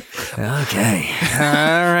 okay.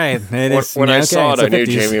 All right. When I saw it, I knew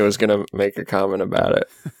Jamie was going to make a comment about it.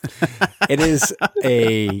 It is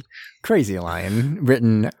a crazy line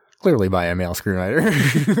written clearly by a male screenwriter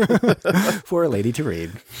for a lady to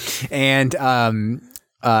read. And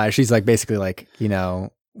she's like, basically like,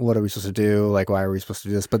 what are we supposed to do? Like, why are we supposed to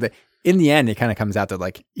do this? But in the end, it kind of comes out that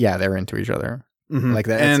like, yeah, they're into each other. Mm-hmm. Like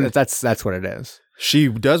that. And that's what it is. She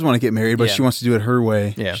does want to get married, but she wants to do it her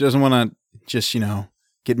way. Yeah. She doesn't want to just,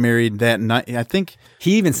 get married that night. I think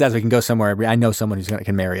he even says we can go somewhere. I know someone who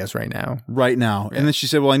can marry us right now. Right now. Yeah. And then she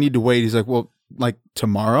said, well, I need to wait. He's like, well, like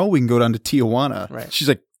tomorrow we can go down to Tijuana. Right. She's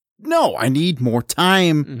like, no, I need more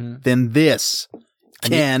time than this.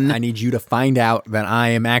 I need you to find out that I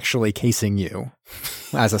am actually casing you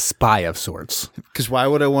as a spy of sorts. Because why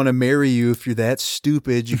would I want to marry you if you're that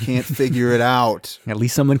stupid you can't figure it out? At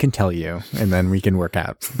least someone can tell you, and then we can work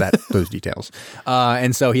out those details.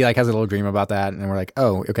 And so he like has a little dream about that, and we're like,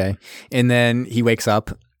 oh, okay. And then he wakes up,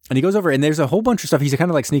 and he goes over, and there's a whole bunch of stuff. He's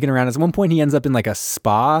kind of like sneaking around. At one point, he ends up in like a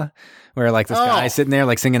spa where like this guy's sitting there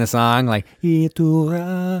like singing a song like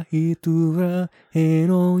Itura, Itura,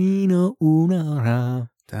 heroino unara.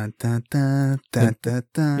 Dun, dun, dun, dun, dun,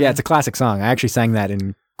 dun. Yeah, it's a classic song. I actually sang that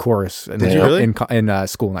in chorus in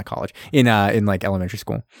school, not college, in like elementary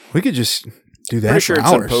school. We could just do that. Pretty sure it's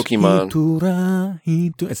hours. in Pokemon.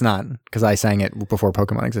 It's not, because I sang it before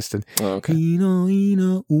Pokemon existed. Oh, okay. Yes.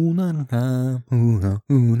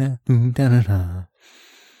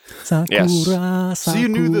 So you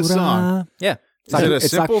knew the song. Yeah. Is it a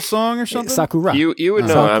simple song or something? Sakura. You would know.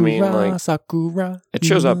 Sakura, I mean, like Sakura. It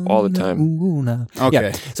shows up all the time. Okay.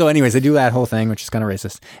 Yeah. So anyways, they do that whole thing, which is kind of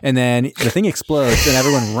racist. And then the thing explodes and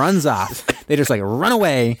everyone runs off. They just like run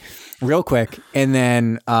away real quick. And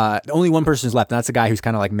then only one person is left. And that's the guy who's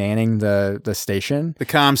kind of like manning the station. The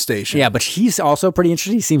comm station. Yeah, but he's also pretty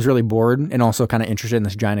interested. He seems really bored and also kind of interested in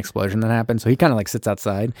this giant explosion that happened. So he kind of like sits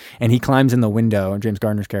outside and he climbs in the window, James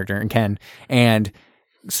Garner's character, and Ken, and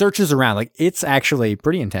searches around. Like, it's actually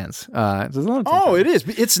pretty intense. There's a lot of tension. It is.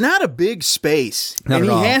 It's not a big space. Not and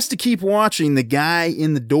at all. He has to keep watching the guy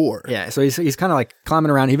in the door. Yeah, so he's kind of like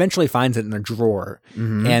climbing around. He eventually finds it in a drawer.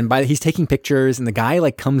 Mm-hmm. And he's taking pictures, and the guy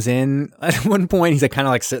like comes in at one point. He's like kind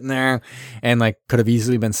of like sitting there and like could have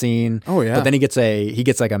easily been seen. Oh yeah. But then he gets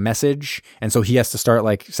like a message, and so he has to start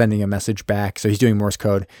like sending a message back. So he's doing Morse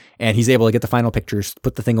code, and he's able to get the final pictures,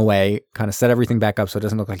 put the thing away, kind of set everything back up so it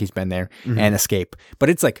doesn't look like he's been there, and escape.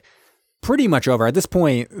 But it's like pretty much over at this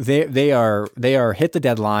point. They are hit the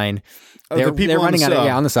deadline. They're running out of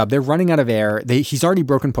on the sub. They're running out of air. He's already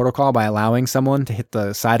broken protocol by allowing someone to hit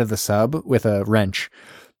the side of the sub with a wrench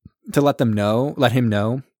to let him know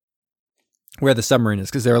where the submarine is,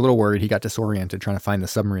 because they're a little worried he got disoriented trying to find the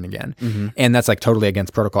submarine again. Mm-hmm. And that's like totally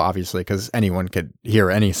against protocol, obviously, because anyone could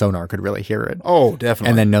hear, any sonar could really hear it. Oh, definitely.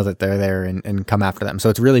 And then know that they're there and come after them. So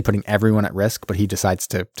it's really putting everyone at risk, but he decides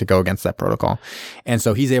to go against that protocol. And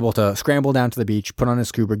so he's able to scramble down to the beach, put on his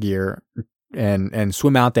scuba gear, and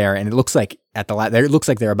swim out there. And it looks like it looks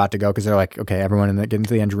like they're about to go, because they're like, okay, everyone get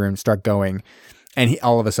into the engine room, start going. And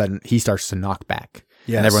all of a sudden he starts to knock back.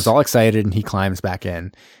 Yes. And everyone's all excited, and he climbs back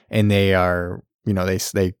in, and they are,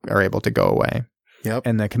 they are able to go away. Yep.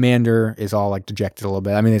 And the commander is all like dejected a little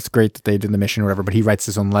bit. I mean, it's great that they did the mission or whatever, but he writes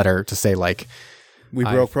his own letter to say like, we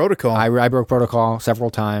broke protocol. I broke protocol several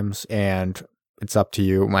times, and it's up to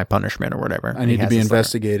you, my punishment or whatever. I need to be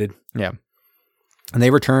investigated. Yeah. And they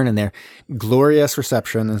return, and their glorious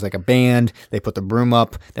reception. There's like a band. They put the broom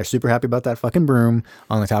up. They're super happy about that fucking broom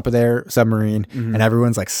on the top of their submarine. Mm-hmm. And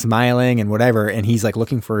everyone's like smiling and whatever. And he's like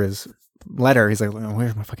looking for his letter. He's like, oh,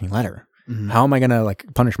 where's my fucking letter? How am I going to like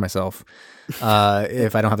punish myself if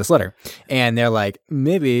I don't have this letter? And they're like,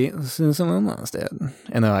 maybe someone lost it.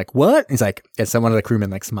 And they're like, what? He's like, it's one of the crewmen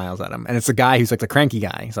like smiles at him. And it's the guy who's like the cranky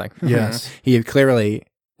guy. He's like, yes. He clearly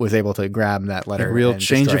was able to grab that letter. A real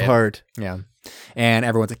change of heart. Yeah. And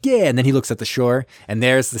everyone's like, yeah. And then he looks at the shore and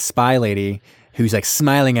there's the spy lady who's like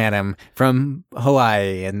smiling at him from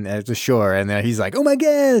Hawaii and at the shore. And he's like, oh my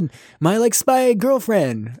God, my like spy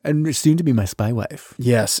girlfriend and soon to be my spy wife.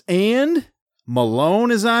 Yes. And Malone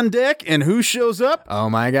is on deck. And who shows up? Oh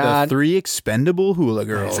my God. The 3 expendable hula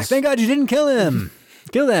girls. He's like, thank God you didn't kill him.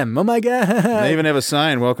 Kill them. Oh my God. They even have a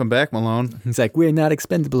sign. Welcome back, Malone. He's like, we're not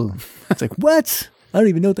expendable. It's like, what? I don't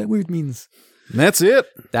even know what that word means. And that's it.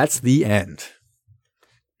 That's the end.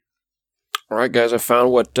 All right, guys, I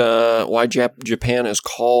found why Japan is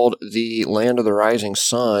called the Land of the Rising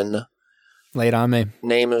Sun. Lay it on me.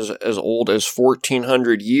 Name is as old as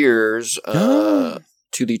 1,400 years to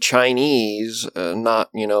the Chinese, not,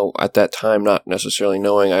 at that time, not necessarily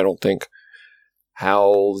knowing, I don't think,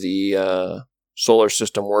 how the solar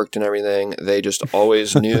system worked and everything. They just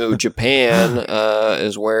always knew Japan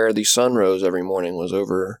is where the sun rose every morning, was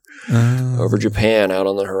over Japan out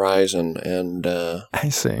on the horizon. And I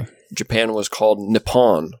see. Japan was called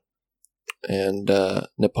Nippon, and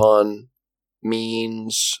Nippon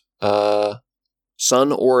means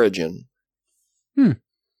sun origin.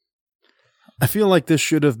 I feel like this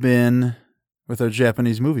should have been with our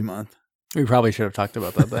Japanese movie month. We probably should have talked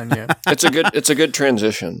about that then, yeah. It's a good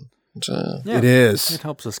transition. It is. It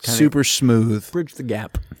helps us kind super smooth. Bridge the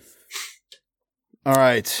gap. All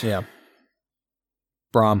right. Yeah.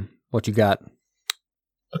 Brom, what you got?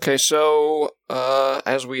 Okay, so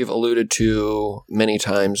as we've alluded to many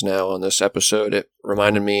times now on this episode, it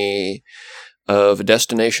reminded me of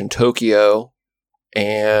Destination Tokyo,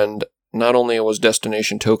 and not only was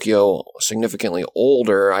Destination Tokyo significantly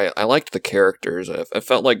older, I liked the characters. I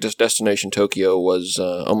felt like this Destination Tokyo was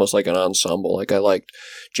almost like an ensemble. Like I liked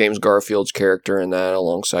James Garfield's character in that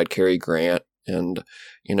alongside Cary Grant and,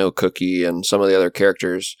 Cookie and some of the other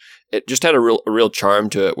characters. It just had a real charm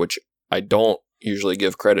to it, which I don't usually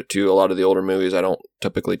give credit to. A lot of the older movies, I don't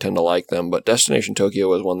typically tend to like them, but Destination Tokyo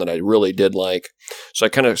was one that I really did like. So I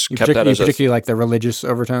kind of kept that as particularly like the religious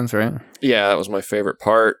overtones, right? Yeah, that was my favorite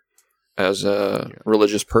part. As a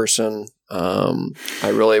religious person, I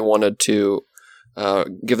really wanted to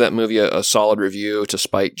give that movie a solid review to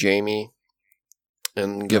spite Jamie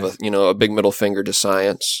and give a big middle finger to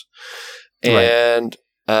science. And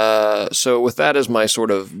so with that as my sort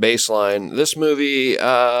of baseline, this movie,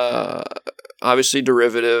 obviously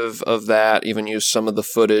derivative of that, even used some of the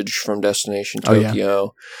footage from Destination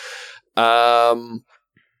Tokyo. And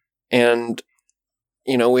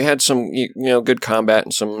we had some, good combat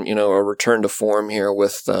and some, a return to form here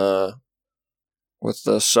with the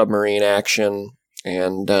submarine action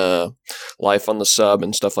and life on the sub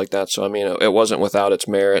and stuff like that. So, I mean, it wasn't without its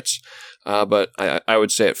merits, but I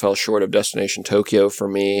would say it fell short of Destination Tokyo for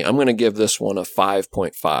me. I'm going to give this one a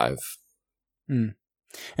 5.5.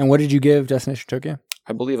 And what did you give Destination Tokyo?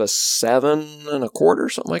 I believe a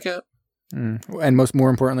 7.25, something like that. And more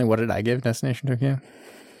importantly, what did I give Destination Tokyo?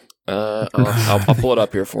 I'll pull it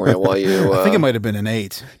up here for you while you. I think it might have been an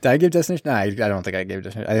 8. Did I give Destination? No, I don't think I gave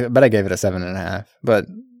Destination. But I gave it a 7.5. But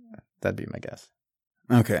that'd be my guess.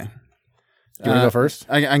 Okay. Do you want to go first?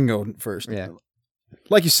 I can go first. Yeah.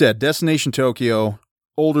 Like you said, Destination Tokyo,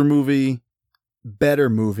 older movie, better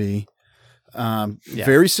movie.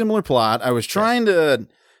 Very similar plot. I was trying to.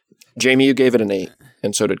 Jamie, you gave it an 8,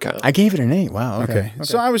 and so did Kyle. I gave it an 8. Wow. Okay.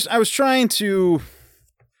 So I was trying to.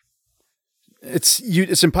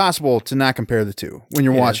 It's impossible to not compare the two when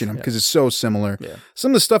you're watching them because it's so similar. Yeah.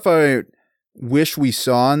 Some of the stuff I wish we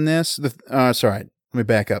saw in this. Sorry, let me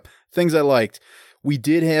back up. Things I liked. We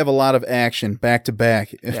did have a lot of action back to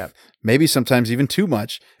back. Yeah. Maybe sometimes even too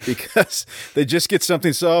much because they just get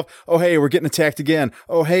something solved. Oh, hey, we're getting attacked again.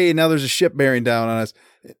 Oh, hey, now there's a ship bearing down on us.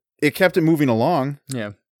 It kept it moving along.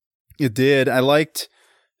 Yeah. It did. I liked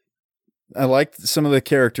some of the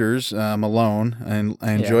characters. Malone, and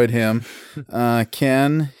I enjoyed him.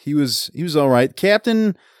 Ken, he was all right.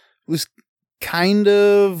 Captain was kind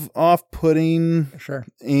of off-putting. Sure.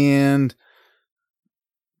 And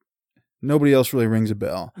nobody else really rings a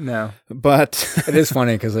bell. No. But it is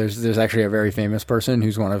funny because there's actually a very famous person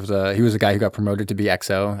who's he was a guy who got promoted to be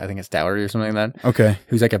XO. I think it's Dougherty or something like that. Okay.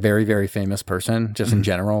 Who's like a very, very famous person, just in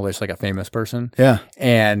general. There's like a famous person. Yeah.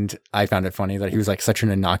 And I found it funny that he was like such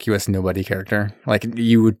an innocuous nobody character. Like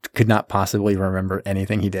you could not possibly remember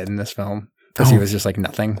anything he did in this film because he was just like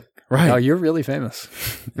nothing. Right. Oh, you're really famous.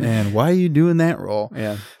 Man, why are you doing that role?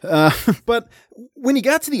 Yeah. But when he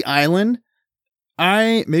got to the island,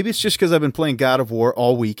 maybe it's just because I've been playing God of War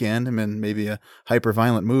all weekend. I'm in maybe a hyper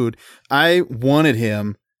violent mood. I wanted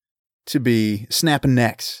him to be snapping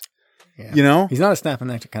necks. Yeah. You know, he's not a snap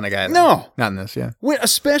and neck kind of guy. Though. No, not in this. Yeah,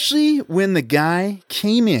 especially when the guy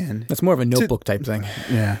came in. That's more of a Notebook type thing.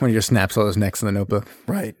 Yeah, when he just snaps all his necks in the Notebook.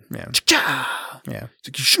 Right. Yeah. Yeah. It's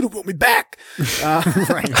like, you should have wrote me back.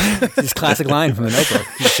 Right. This classic line from the Notebook.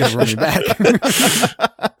 You should have wrote me back.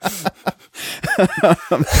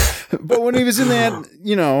 But when he was in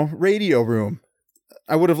that, radio room,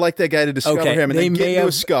 I would have liked that guy to discover him and then get into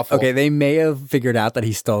a scuffle. Okay, they may have figured out that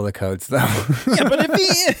he stole the codes, though. Yeah, but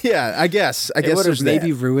I guess it would have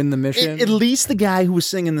maybe ruined the mission. At least the guy who was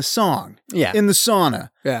singing the song. Yeah. In the sauna.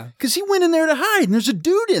 Yeah. Because he went in there to hide, and there's a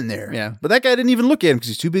dude in there. Yeah. But that guy didn't even look at him because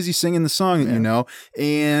he's too busy singing the song,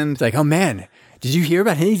 and it's like, oh man, did you hear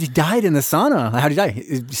about him? He died in the sauna. How did he die?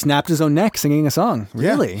 He snapped his own neck singing a song.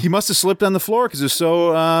 Really? Yeah. He must have slipped on the floor because it was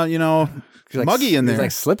so, muggy in there. It was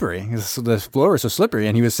like slippery. The floor was so slippery,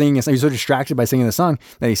 and he was singing. He was so distracted by singing the song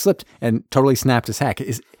that he slipped and totally snapped his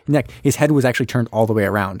neck. His head was actually turned all the way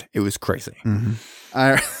around. It was crazy. Mm-hmm.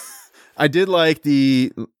 I did like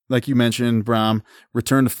like you mentioned, Brom,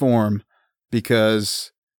 return to form,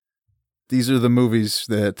 because these are the movies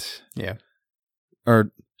that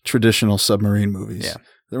are traditional submarine movies. Yeah.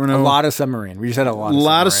 There were a lot of submarine. We just had a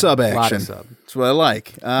lot of sub action. A lot of sub. That's what I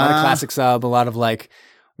like. A lot of classic sub. A lot of like.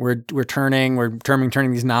 We're turning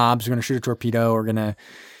these knobs. We're gonna shoot a torpedo. We're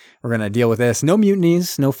gonna deal with this. No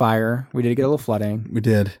mutinies, no fire. We did get a little flooding. We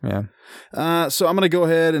did. Yeah. So I'm gonna go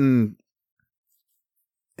ahead and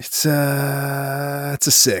it's a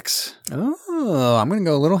 6. Oh, I'm gonna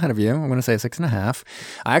go a little ahead of you. I'm gonna say a 6.5.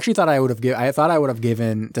 I actually thought I would have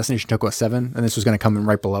given Destination Tokyo a 7, and this was gonna come in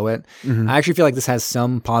right below it. Mm-hmm. I actually feel like this has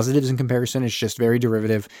some positives in comparison. It's just very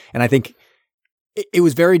derivative, and I think. It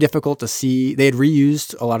was very difficult to see. They had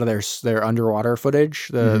reused a lot of their underwater footage,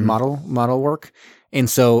 the model work. And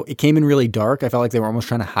so it came in really dark. I felt like they were almost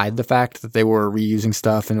trying to hide the fact that they were reusing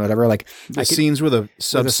stuff and whatever. Like the scenes where the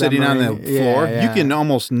sub's sitting on the floor, you can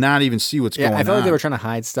almost not even see what's going on. I felt like they were trying to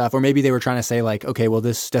hide stuff, or maybe they were trying to say like, okay, well,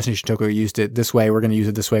 this Destination Tokyo used it this way. We're going to use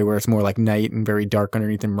it this way, where it's more like night and very dark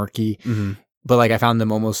underneath and murky. Mm-hmm. But like I found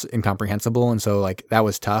them almost incomprehensible, and so like that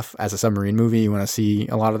was tough as a submarine movie. You want to see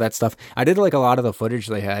a lot of that stuff. I did like a lot of the footage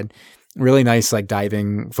they had, really nice like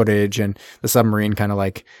diving footage, and the submarine kind of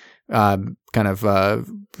like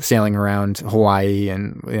sailing around Hawaii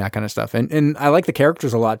and that kind of stuff. And I like the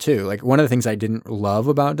characters a lot too. Like one of the things I didn't love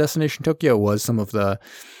about Destination Tokyo was some of the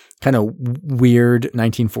kind of weird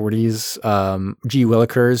 1940s G.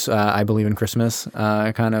 Willikers, I Believe in Christmas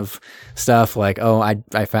kind of stuff. Like, oh,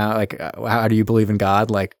 I found like, how do you believe in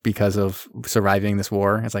God? Like because of surviving this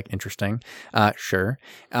war. It's like interesting. Sure.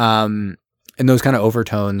 And those kind of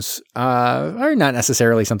overtones are not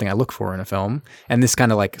necessarily something I look for in a film. And this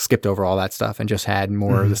kind of like skipped over all that stuff and just had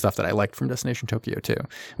more of the stuff that I liked from Destination Tokyo too,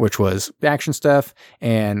 which was the action stuff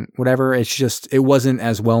and whatever. It's just, it wasn't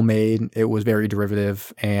as well made. It was very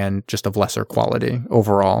derivative and just of lesser quality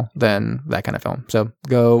overall than that kind of film. So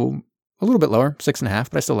go a little bit lower,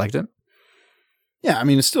 6.5, but I still liked it. Yeah, I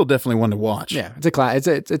mean, it's still definitely one to watch. Yeah,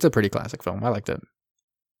 it's a pretty classic film. I liked it.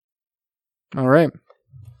 All right.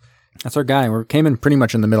 That's our guy. We came in pretty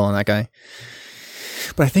much in the middle on that guy.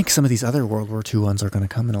 But I think some of these other World War II ones are going to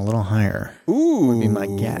come in a little higher. Ooh. Would be my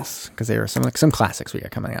guess. Because they are some classics we got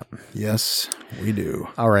coming up. Yes, we do.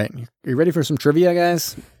 All right. Are you ready for some trivia,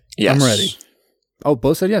 guys? Yes. I'm ready. Oh,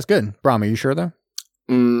 both said yes. Good. Brom, are you sure, though?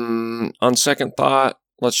 On second thought,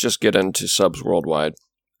 let's just get into subs worldwide.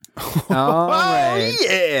 All right. Oh,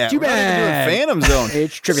 yeah. Too bad. Phantom Zone.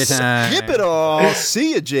 It's trivia time. Skip it all.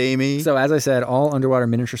 See you, Jamie. So, as I said, all underwater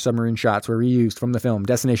miniature submarine shots were reused from the film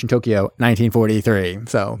Destination Tokyo, 1943.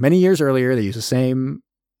 So, many years earlier, they used the same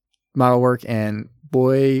model work, and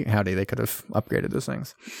boy, howdy, they could have upgraded those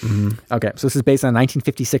things. Mm-hmm. Okay, so this is based on a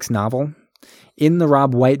 1956 novel. In the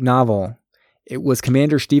Rob White novel, it was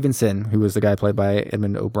Commander Stevenson, who was the guy played by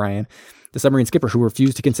Edmund O'Brien, the submarine skipper who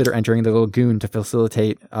refused to consider entering the lagoon to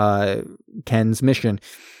facilitate Ken's mission.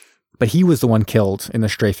 But he was the one killed in the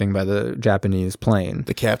strafing by the Japanese plane.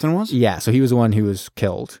 The captain was? Yeah, so he was the one who was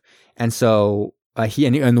killed. And so he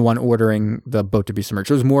and the one ordering the boat to be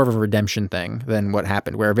submerged. It was more of a redemption thing than what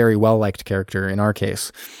happened, where a very well-liked character, in our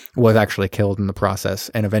case, was actually killed in the process.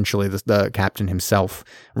 And eventually the captain himself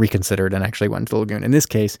reconsidered and actually went to the lagoon. In this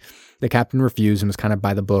case, the captain refused and was kind of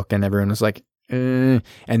by the book, and everyone was like, and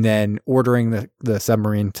then ordering the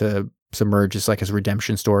submarine to submerge is like his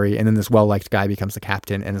redemption story. And then this well-liked guy becomes the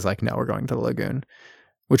captain and is like, no, we're going to the lagoon,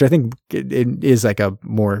 which I think it is like a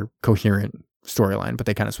more coherent storyline, but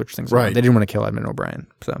they kind of switched things around. They didn't want to kill Edmund O'Brien.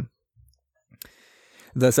 So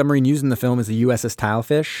The submarine used in the film is the USS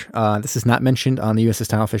Tilefish. This is not mentioned on the USS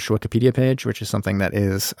Tilefish Wikipedia page, which is something that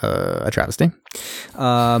is a travesty.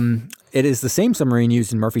 It is the same submarine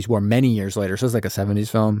used in Murphy's War many years later, so it's like a 70s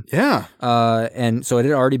film. Yeah. And so it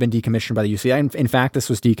had already been decommissioned by the UCI. In fact, this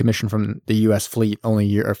was decommissioned from the U.S. fleet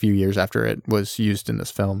only a few years after it was used in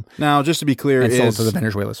this film. Now, just to be clear, and sold to the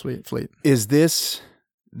Venezuela fleet. Is this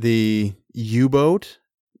the U-boat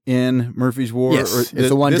in Murphy's War? Yes, it's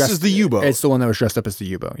the one. This is the U-boat. It's the one that was dressed up as the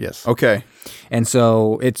U-boat. Yes. Okay. And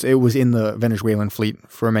so it was in the Venezuelan fleet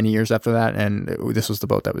for many years after that, and this was the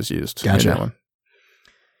boat that was used. Gotcha. In that one.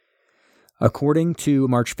 According to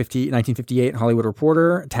March 1958 Hollywood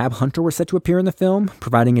Reporter, Tab Hunter was set to appear in the film,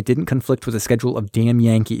 providing it didn't conflict with the schedule of Damn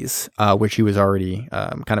Yankees, which he was already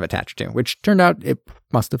kind of attached to, which turned out it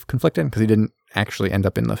must have conflicted because he didn't actually end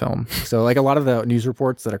up in the film. So like a lot of the news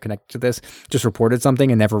reports that are connected to this just reported something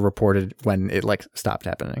and never reported when it like stopped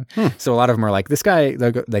happening. So a lot of them are like, this guy,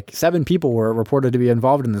 like 7 people were reported to be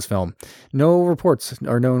involved in this film. No reports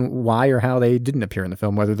are known why or how they didn't appear in the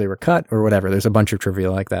film, whether they were cut or whatever. There's a bunch of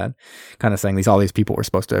trivia like that kind of saying all these people were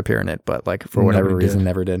supposed to appear in it, but like for whatever reason,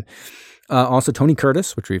 never did. Also Tony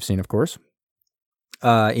Curtis, which we've seen, of course,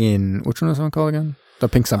 in, which one was that one called again? The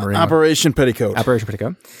Pink Submarine. Operation Petticoat. Operation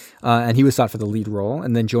Petticoat. And he was sought for the lead role.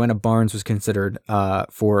 And then Joanna Barnes was considered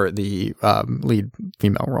for the lead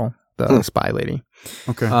female role, the spy lady.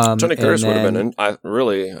 Okay. Tony Curtis would have been a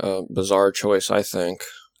really bizarre choice, I think.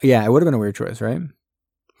 Yeah, it would have been a weird choice, right?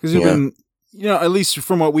 Because he's been, at least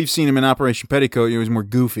from what we've seen him in Operation Petticoat, he was more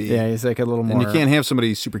goofy. Yeah, he's like a little more. And you can't have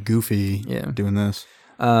somebody super goofy doing this.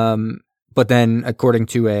 But then, according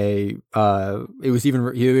to it was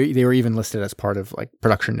even they were even listed as part of like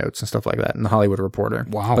production notes and stuff like that in the Hollywood Reporter.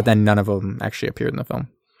 Wow! But then none of them actually appeared in the film.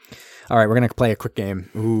 All right, we're gonna play a quick game.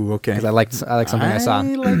 Ooh, okay. Because I like something I saw. I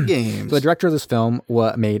like games. So the director of this film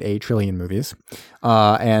made a trillion movies,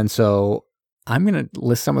 and so I'm gonna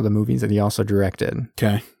list some of the movies that he also directed.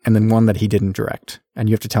 Okay. And then one that he didn't direct, and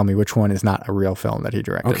you have to tell me which one is not a real film that he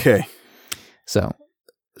directed. Okay. So,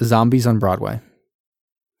 Zombies on Broadway.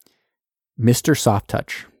 Mr. Soft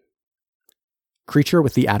Touch, Creature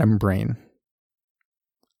with the Atom Brain,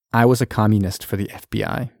 I Was a Communist for the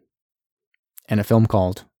FBI, and a film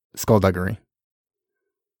called Skullduggery.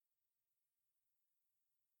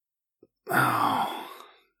 Oh.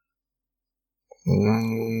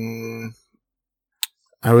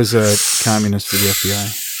 I Was a Communist for the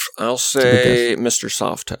FBI. I'll say Mr.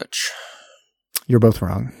 Soft Touch. You're both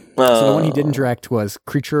wrong. So the one he didn't direct was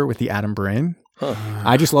Creature with the Atom Brain. Huh.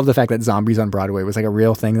 I just love the fact that Zombies on Broadway was like a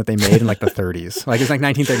real thing that they made in like the 30s. Like it's like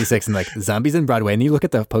 1936 and like Zombies on Broadway. And you look at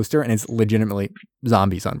the poster and it's legitimately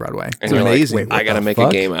Zombies on Broadway. And you're amazing. Like, I got to make a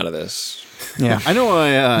game out of this. Yeah. I know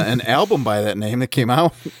an album by that name that came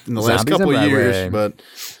out in the last couple of years. But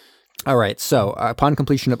all right. So upon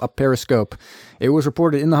completion of Up Periscope, it was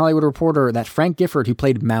reported in the Hollywood Reporter that Frank Gifford, who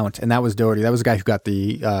played Mount, and that was Doherty, that was the guy who got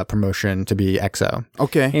the promotion to be XO.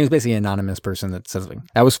 Okay. And he was basically an anonymous person that says, like,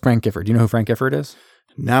 that was Frank Gifford. Do you know who Frank Gifford is?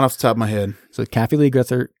 Not off the top of my head. So Kathy Lee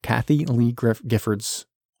Gifford's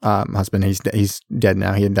husband. He's dead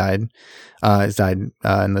now. He had died. He's died in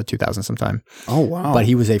the 2000s sometime. Oh, wow. But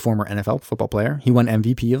he was a former NFL football player. He won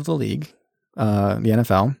MVP of the league. The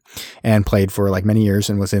NFL, and played for like many years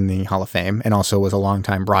and was in the Hall of Fame, and also was a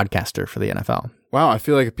longtime broadcaster for the NFL. Wow, I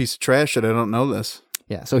feel like a piece of trash that I don't know this.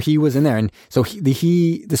 Yeah, so he was in there, and so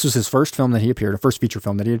this was his first film that he appeared, a first feature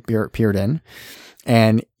film that he appeared in,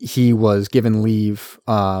 and he was given leave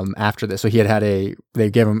after this. So they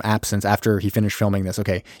gave him absence after he finished filming this.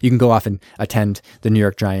 Okay, you can go off and attend the New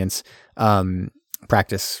York Giants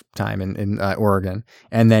practice time in Oregon,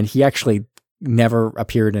 and then he actually never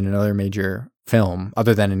appeared in another major film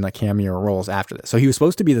other than in like cameo roles after this. So he was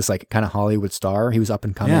supposed to be this like kind of Hollywood star. He was up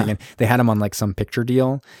and coming, and they had him on like some picture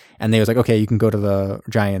deal, and they was like, okay, you can go to the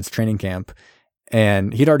Giants training camp.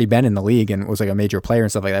 And he'd already been in the league and was like a major player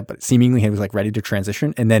and stuff like that, but seemingly he was like ready to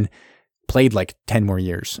transition, and then played like 10 more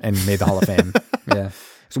years and made the Hall of Fame. Yeah.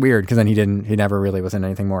 It's weird because then he never really was in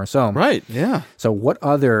anything more. So, right. Yeah. So what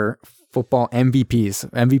other football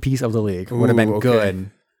MVPs of the league would have been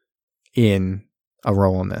good in a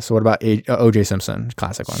role in this? So what about O.J. Simpson,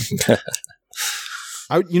 classic one?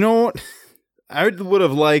 You know what? I would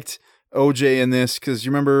have liked O.J. in this because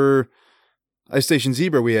you remember Ice Station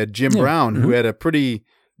Zebra, we had Jim Brown, who had a pretty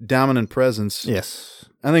dominant presence. Yes.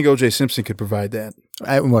 I think O.J. Simpson could provide that.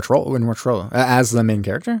 In what role? As the main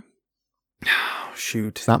character? Oh,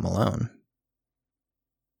 shoot. It's not Malone.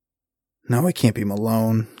 No, it can't be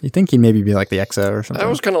Malone. You think he'd maybe be like the XO or something? That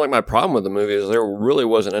was kind of like my problem with the movie is there really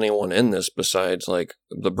wasn't anyone in this besides like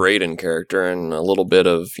the Brayden character and a little bit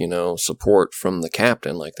of, support from the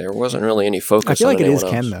captain. Like there wasn't really any focus on I feel like it is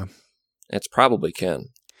else. Ken though. It's probably Ken.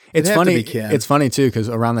 It's funny. It's funny too because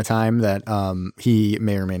around the time that he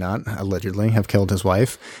may or may not allegedly have killed his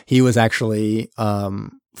wife, he was actually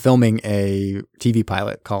filming a TV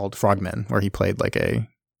pilot called Frogmen, where he played like a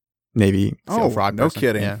Navy SEAL frog. No person.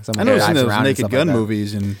 kidding. Yeah, I know he's in those Naked Gun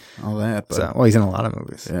movies and all that. But so, he's in a lot of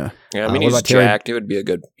movies. Yeah. Yeah, I mean, he's jacked. He'd be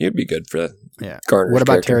good for that. Yeah. Garner's what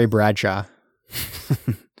about character. Terry Bradshaw?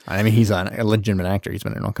 I mean, he's a legitimate actor. He's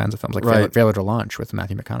been in all kinds of films, like Failure to Launch with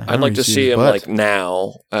Matthew McConaughey. I'd like to see him like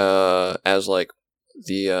now as like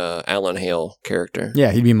the Alan Hale character.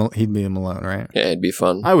 Yeah, he'd be Malone, right? Yeah, it'd be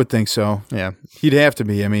fun. I would think so. Yeah, he'd have to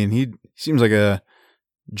be. I mean, he seems like a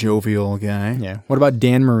jovial guy. Yeah. What about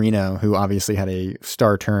Dan Marino, who obviously had a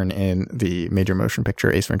star turn in the major motion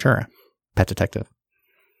picture Ace Ventura, Pet Detective?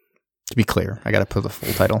 To be clear, I got to put the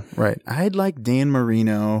full title. Right. I'd like Dan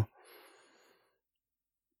Marino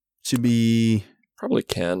to be probably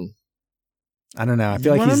Ken. I don't know. I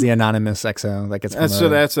feel like he's the anonymous XO. Like it's that's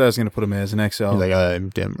what I was going to put him as, an XO. He's like, I'm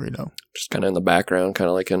Dan Marino. Just kind of in the background, kind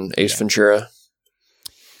of like in Ace Ventura.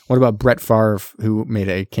 What about Brett Favre, who made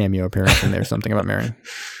a cameo appearance in There's Something About Mary?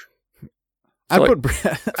 I'd put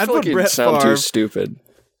Brett sound Favre. Too stupid.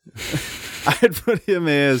 I'd put him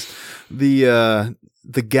as the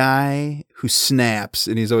guy who snaps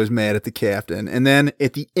and he's always mad at the captain. And then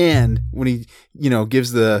at the end, when he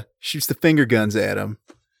shoots the finger guns at him,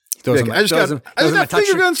 I just got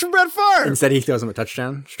finger guns from Brett Favre. Instead, he throws him a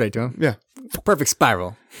touchdown straight to him. Yeah, perfect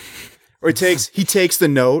spiral. Or he takes the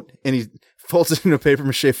note and he folds it into a paper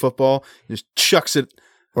mache football, and just chucks it.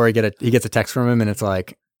 Or he gets a text from him and it's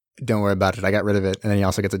like, "Don't worry about it, I got rid of it." And then he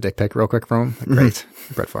also gets a dick pic real quick from him. Like, great,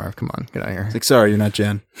 Brett Favre, come on, get out of here. It's like, sorry, you're not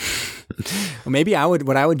Jen. Well, maybe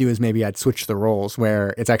what I would do is maybe I'd switch the roles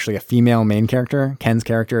where it's actually a female main character. Ken's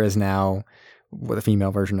character is now with a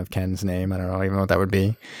female version of Ken's name. I don't even know what that would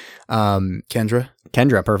be.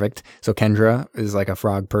 Kendra, perfect. So Kendra is like a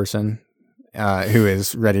frog person who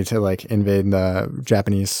is ready to like invade the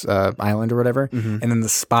Japanese island or whatever. Mm-hmm. And then the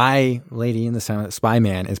spy lady and the spy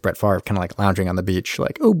man is Brett Favre, kind of like lounging on the beach,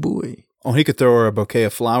 like, oh boy. Oh, he could throw her a bouquet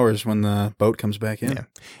of flowers when the boat comes back in. Yeah.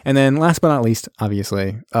 And then last but not least,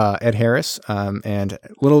 obviously, Ed Harris. And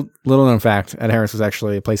little known fact, Ed Harris was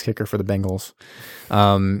actually a place kicker for the Bengals.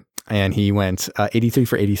 And he went 83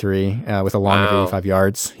 for 83 with a long of 85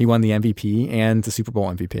 yards. He won the MVP and the Super Bowl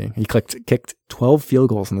MVP. He kicked 12 field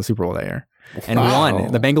goals in the Super Bowl that year and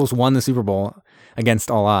won. The Bengals won the Super Bowl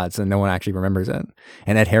against all odds, and no one actually remembers it.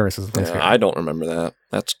 And Ed Harris was the place kicker. I don't remember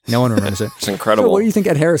that. No one remembers it. It's incredible. So what do you think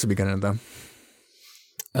Ed Harris would be good at, though?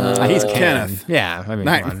 He's Kenneth. Yeah. I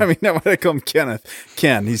mean, not what I call him Kenneth.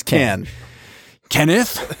 Ken. He's Ken.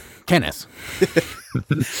 Kenneth.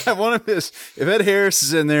 I want him if Ed Harris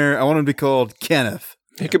is in there, I want him to be called Kenneth.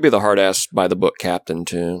 He could be the hard ass by the book captain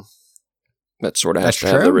too. That sort of has to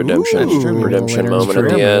have the redemption moment at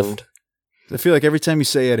the end. I feel like every time you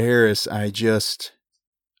say Ed Harris, I just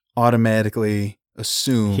automatically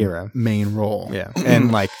assume hero, main role. Yeah,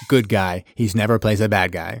 and like good guy. He's never plays a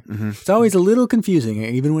bad guy. Mm-hmm. It's always a little confusing,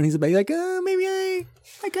 even when he's a bad. Like, maybe I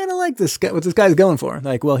kind of like this guy. What this guy's going for?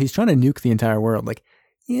 Like, well, he's trying to nuke the entire world. Like,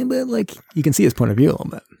 yeah, but like you can see his point of view a little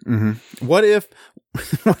bit. Mm-hmm. What if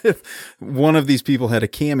one of these people had a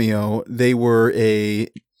cameo? They were a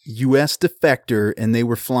U.S. defector and they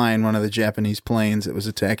were flying one of the Japanese planes that was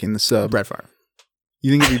attacking the sub. Brett Favre. You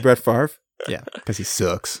think it'd be Brett Favre? Yeah, because he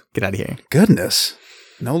sucks. Get out of here. Goodness.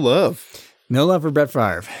 No love. No love for Brett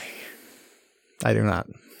Favre. I do not.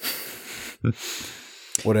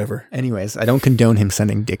 Whatever. Anyways, I don't condone him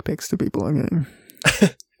sending dick pics to people. I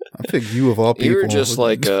think you of all people. You're just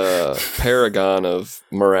like a paragon of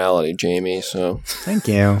morality, Jamie. So thank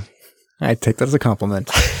you. I take that as a compliment.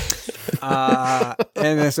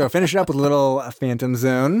 And so finish it up with a little Phantom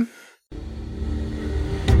Zone.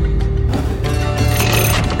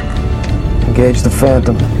 Engage the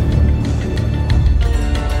Phantom.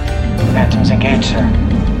 Phantom's engaged, sir.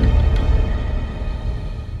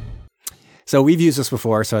 So we've used this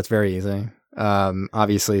before, so it's very easy.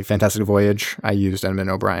 Obviously, Fantastic Voyage. I used Edmund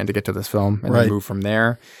O'Brien to get to this film and then move from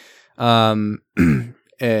there. William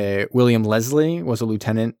Leslie was a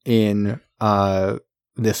lieutenant in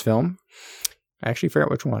this film. I actually forgot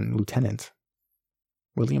which one. Lieutenant.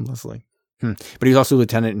 William Leslie. But he was also a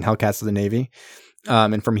lieutenant in Hellcats of the Navy.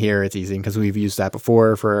 And from here, it's easy because we've used that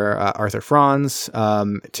before for Arthur Franz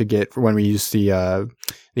to get when we used the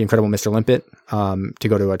Incredible Mr. Limpet to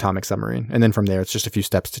go to Atomic Submarine. And then from there, it's just a few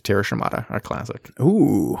steps to Teru Shimada, our classic.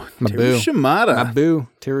 Ooh, Teru Shimada. My boo,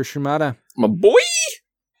 Teru Shimada. My boy.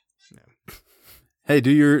 Hey,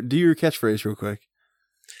 do your catchphrase real quick.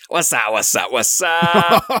 What's up? What's up? What's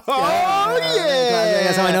up? Oh, yeah.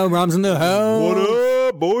 That's how I know Rom's in the house. What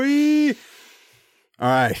up, boy? All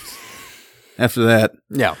right. After that,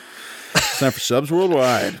 Yeah. it's time for Subs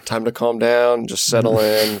Worldwide. Time to calm down. Just settle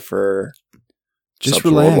in for Just Subs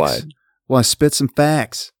relax Worldwide. while I spit some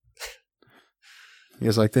facts. You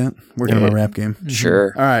guys like that? Working on my rap game.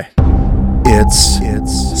 Sure. All right. It's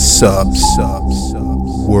Subs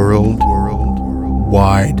Worldwide.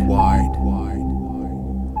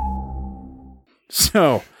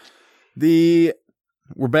 So, we're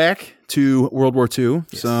back to World War II.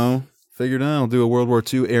 Yes. So, figured I'll do a World War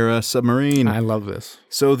II era submarine. I love this.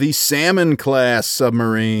 So, the Salmon class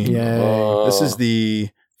submarine. Yeah. This is the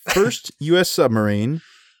first U.S. submarine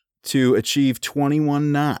to achieve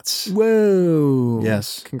 21 knots. Whoa.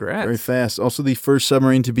 Yes. Congrats. Very fast. Also, the first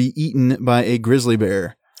submarine to be eaten by a grizzly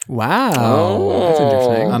bear Wow. Oh. That's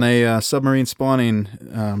interesting. on a submarine spawning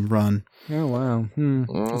run. Oh, wow.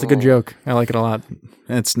 That's a good joke. I like it a lot.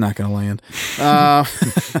 It's not going to land.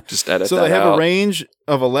 Just edit So that they have out. a range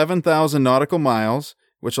of 11,000 nautical miles,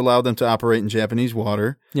 which allowed them to operate in Japanese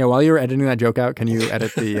water. Yeah, while you were editing that joke out, can you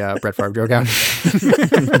edit the Brett Favre joke out?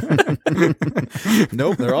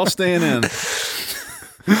 Nope, they're all staying in.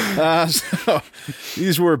 So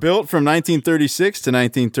these were built from 1936 to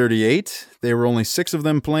 1938. There were only 6 of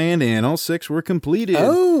them planned, and all 6 were completed.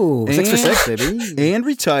 Oh, 6 for And- 6, baby. And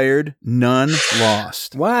retired, none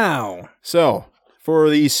lost. Wow. So, for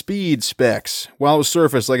the speed specs, while it was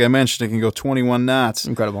surface, like I mentioned, it can go 21 knots.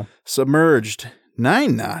 Incredible. Submerged,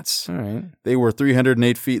 9 knots. All right. They were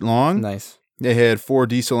 308 feet long. Nice. They had 4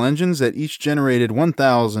 diesel engines that each generated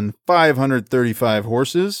 1,535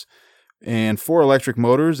 horses and 4 electric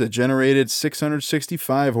motors that generated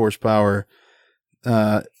 665 horsepower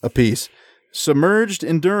apiece. Submerged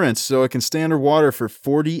endurance, so it can stay underwater for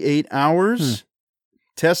 48 hours.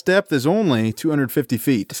 Test depth is only 250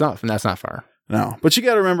 feet. That's not far. No, but you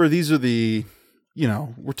got to remember these are we're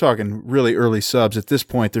talking really early subs. At this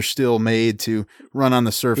point, they're still made to run on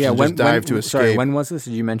the surface and just dive to escape. Sorry, when was this?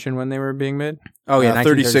 Did you mention when they were being made? Oh, yeah,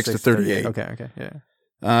 36 to 38. Okay,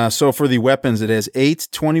 yeah. So for the weapons, it has 8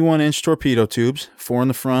 21-inch torpedo tubes, 4 in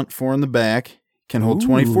the front, 4 in the back. Can hold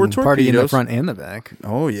 24 torpedoes. Party in the front and the back.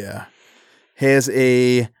 Oh, yeah. Has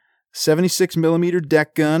a 76 millimeter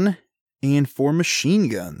deck gun and 4 machine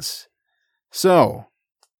guns. So,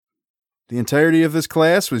 the entirety of this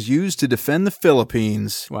class was used to defend the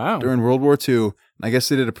Philippines Wow. during World War II. And I guess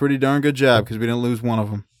they did a pretty darn good job because we didn't lose one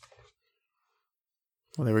of them.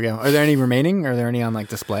 Well, there we go. Are there any remaining? Are there any on like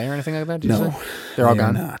display or anything like that? Did you No, say? They're all they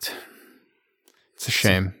are gone. not. It's a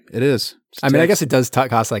shame. It is. It's I mean, I tax- guess it does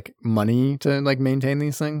cost like money to like maintain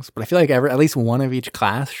these things, but I feel like at least one of each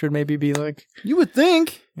class should maybe be like you would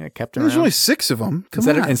think. kept There's around. only 6 of them. Come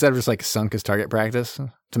instead on. of just like sunk as target practice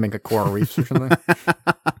to make like coral reefs or something.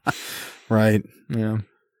 Right. Yeah,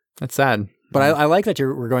 that's sad. But I like that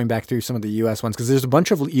we're going back through some of the U.S. ones because there's a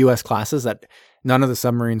bunch of U.S. classes that none of the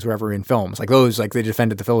submarines were ever in films. Like those, like they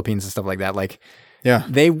defended the Philippines and stuff like that. Like, Yeah.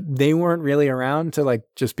 they weren't really around to like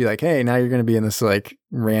just be like, hey, now you're going to be in this like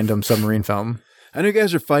random submarine film. I know you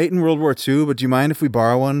guys are fighting World War II, but do you mind if we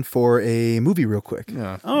borrow one for a movie real quick?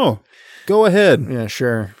 Yeah, Oh, go ahead. yeah,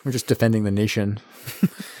 sure. We're just defending the nation.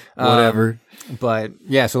 Whatever. But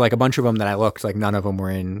yeah, so like a bunch of them that I looked, like none of them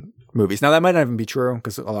were in movies. Now that might not even be true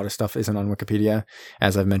because a lot of stuff isn't on Wikipedia,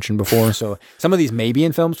 as I've mentioned before. So some of these may be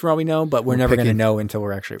in films for all we know, but we're never going to picking. know until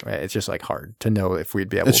we're actually. It's just like hard to know if we'd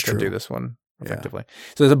be able That's to true. do this one effectively.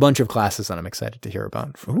 So there's a bunch of classes that I'm excited to hear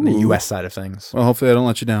about from the Ooh. U.S. side of things. Well, hopefully I don't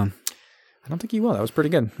let you down. I don't think you will. That was pretty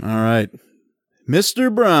good. All right.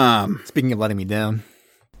 Mr. Brom. Speaking of letting me down,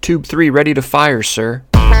 Tube 3 ready to fire, sir.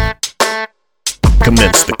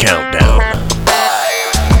 Commence the countdown.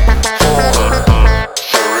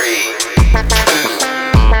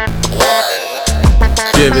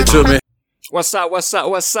 Give it to me. What's up? What's up?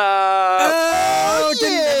 What's up? oh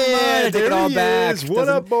Yeah, take it all he back. is. What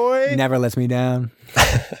up, boy? Never lets me down.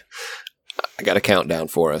 I got a countdown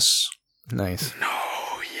for us. Nice.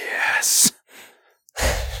 Yes.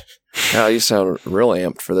 Oh, you sound real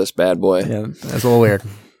amped for this bad boy. Yeah, that's a little weird.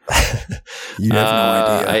 You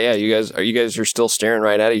have no idea. Yeah, you guys are still staring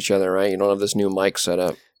right at each other, right? You don't have this new mic set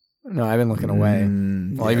up. No, I've been looking away.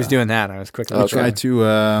 While he was doing that, I was quickly. Okay. Try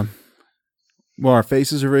to, well, our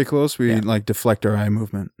faces are very close. We Yeah. like deflect our eye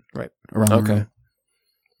movement. Right. Around the Okay. room.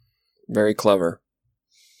 Very clever.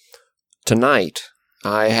 tonight,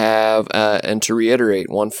 I have, and to reiterate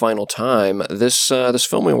one final time, this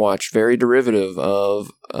film we watched, very derivative of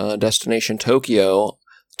Destination Tokyo.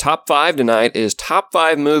 Top 5 tonight is top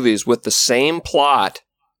 5 movies with the same plot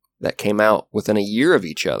that came out within a year of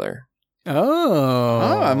each other. Oh,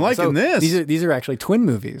 I'm liking this. These are actually twin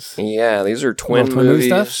movies. Yeah, these are twin movie movies.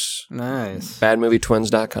 stuff? Nice.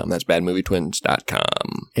 Badmovietwins.com. That's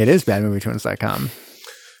badmovietwins.com. It is badmovietwins.com.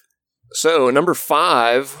 So number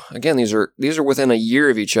 5, again, these are within a year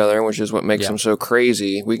of each other, which is what makes them so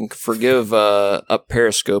crazy. We can forgive Up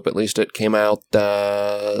Periscope. At least it came out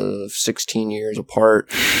 16 years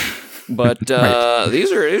apart. But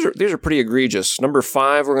these are pretty egregious. Number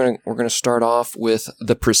 5, we're gonna start off with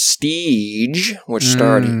The Prestige, which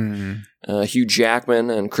starred Hugh Jackman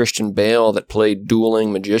and Christian Bale, that played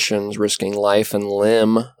dueling magicians risking life and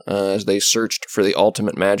limb as they searched for the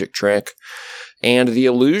ultimate magic trick. And The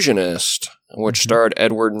Illusionist, which starred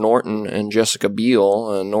Edward Norton and Jessica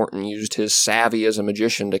Biel. Norton used his savvy as a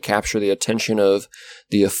magician to capture the attention of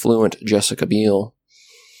the affluent Jessica Biel.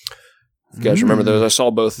 You guys remember those? I saw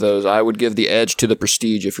both of those. I would give the edge to The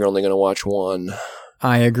Prestige if you're only going to watch one.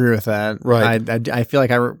 I agree with that. Right. I feel like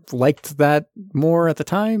I liked that more at the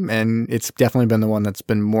time, and it's definitely been the one that's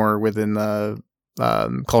been more within the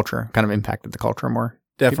culture, kind of impacted the culture more.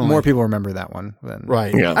 Definitely. More people remember that one than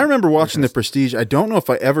Right. Yeah. I remember watching The Prestige. I don't know if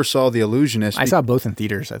I ever saw The Illusionist. I saw both in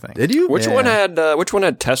theaters, I think. Did you? Which one had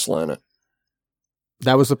Tesla in it?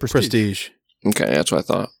 That was The Prestige. Okay, that's what I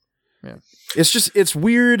thought. Yeah. It's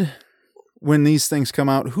weird when these things come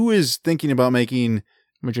out. Who is thinking about making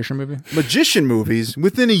magician movies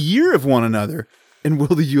within a year of one another? And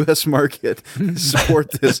will the U.S. market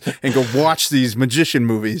support this and go watch these magician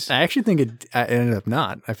movies? I actually think it ended up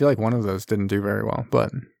not. I feel like one of those didn't do very well.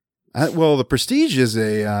 But The Prestige is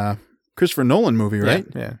a Christopher Nolan movie, right?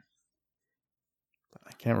 Yeah.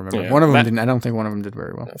 I can't remember. Yeah, one of them didn't. I don't think one of them did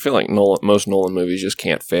very well. I feel like most Nolan movies just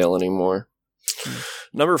can't fail anymore.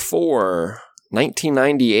 Number 4,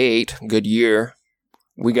 1998, good year.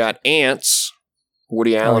 We got Ants.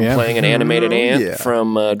 Woody Allen playing an animated ant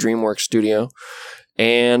from DreamWorks Studio.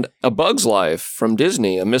 And A Bug's Life from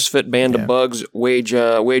Disney. A misfit band of bugs wage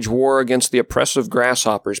war against the oppressive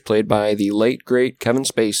grasshoppers, played by the late, great Kevin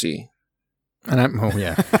Spacey. Well,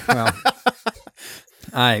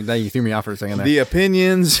 you threw me off for a second there. The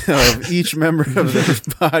opinions of each member of this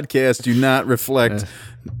podcast do not reflect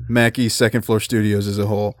Mackey's Second Floor Studios as a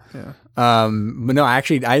whole. Yeah. But no,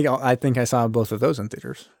 actually, I think I saw both of those in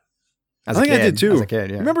theaters. I think I did too. As a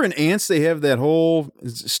kid, yeah. Remember in Ants, they have that whole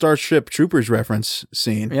Starship Troopers reference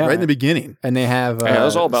scene right in the beginning. And they have... it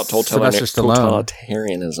was all about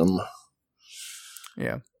totalitarianism.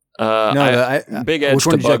 Yeah. Big edge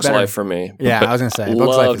to Bug's Life for me. Yeah, I was going to say.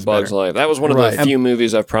 Bug's Life. That was one of the few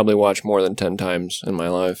movies I've probably watched more than 10 times in my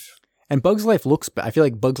life. And Bug's Life I feel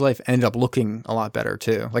like Bug's Life ended up looking a lot better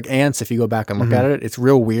too. Like Ants, if you go back and look at it, it's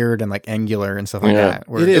real weird and like angular and stuff like that.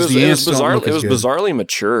 It is. It was bizarrely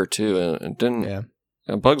mature too. It didn't. Yeah.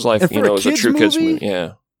 Bug's Life, is a true kids movie.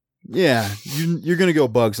 Yeah. Yeah, you're gonna go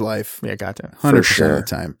Bug's Life. Yeah, got to 100% of the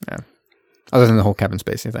time. Yeah. Other than the whole Kevin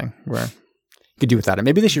Spacey thing, where you could do without it.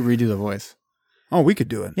 Maybe they should redo the voice. Oh, we could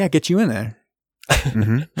do it. Yeah, get you in there.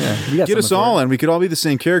 Yeah, get us all in. We could all be the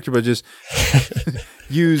same character, but just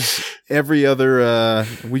use every other.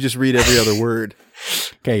 We just read every other word.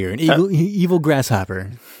 Okay, you're an evil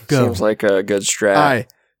grasshopper. Go. Seems like a good strat. I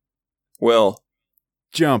will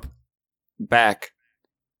jump back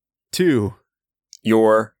to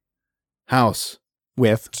your house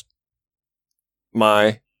with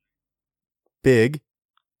my big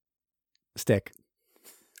stick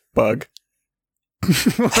bug.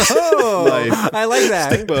 Oh, I like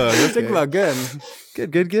that. Stick bug. Okay. Stick bug. Good.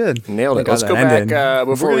 Nailed it. Let's go back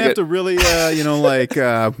before we're gonna have to really, work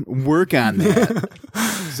on that.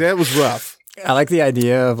 That was rough. I like the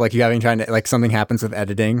idea of like you trying to like something happens with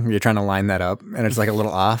editing. You're trying to line that up, and it's like a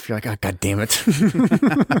little off. You're like, oh god damn it.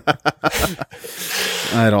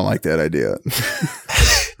 I don't like that idea.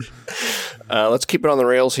 Let's keep it on the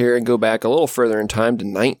rails here and go back a little further in time to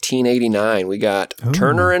 1989. We got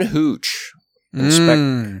Turner and Hooch.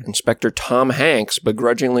 Inspector Tom Hanks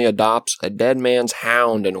begrudgingly adopts a dead man's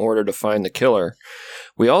hound in order to find the killer.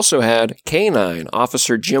 We also had K-9.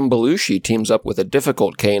 Officer Jim Belushi teams up with a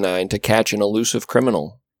difficult K-9 to catch an elusive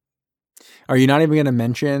criminal. Are you not even going to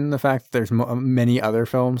mention the fact that there's many other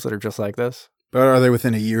films that are just like this? But are they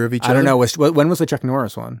within a year of each other? I don't know. When was the Chuck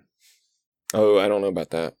Norris one? Oh, I don't know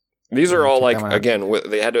about that. These are all check like, that one out. again,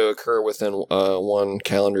 they had to occur within 1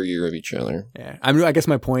 calendar year of each other. Yeah, I guess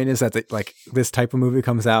my point is that like this type of movie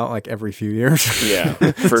comes out like every few years. Yeah, for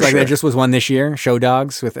It's like sure. there just was one this year, Show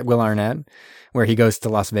Dogs with Will Arnett, where he goes to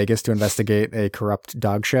Las Vegas to investigate a corrupt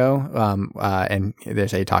dog show. And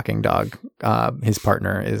there's a talking dog. His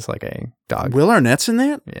partner is like a dog. Will Arnett's in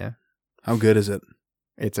that? Yeah, How good is it?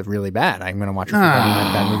 it's a really bad. I'm gonna watch it for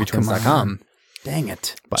come badmovietwins.com. Dang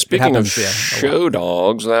it. But it Speaking of happens, yeah, a lot. show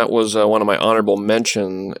dogs, that was one of my honorable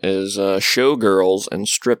mention is Showgirls and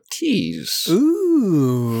Striptease.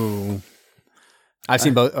 Ooh. I've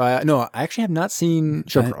seen both. No, I actually have not seen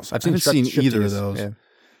Showgirls. I've haven't seen either of Striptease. those. Yeah.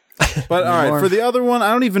 But all right, More. for the other one,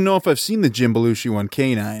 I don't even know if I've seen the Jim Belushi one,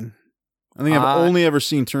 K9. I think I've only ever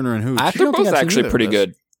seen Turner and Hooch. I actually They're don't think both I've seen actually either pretty of those.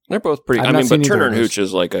 good. They're both pretty. I've I not mean, seen but either Turner of and those. Hooch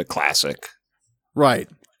is like a classic. Right.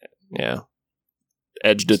 Yeah.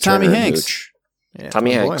 Edge to It's Tommy Turner and Hanks. Hooch. Yeah,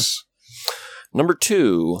 Tommy oh boy. Hanks. Number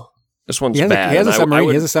 2. This one's He has, bad. he has a and I submarine.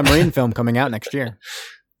 would- He has a submarine film coming out next year.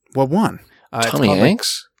 What one? It's Tommy called, like-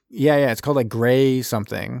 Hanks? yeah. It's called like Gray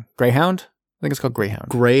something. Greyhound. I think it's called Greyhound.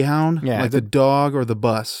 Greyhound? Yeah, Like the dog or the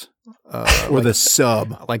bus? Or like, the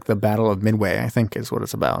sub? like the Battle of Midway, I think is what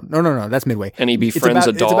it's about. No, that's Midway. And he It's befriends about- a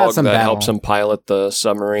it's about dog some that battle. helps him pilot the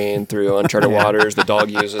submarine through uncharted Yeah. waters. The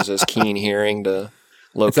dog uses his keen hearing to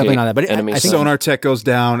locate something like that, but enemy I think- Sonar tech goes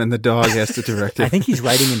down and the dog has to direct it. I think he's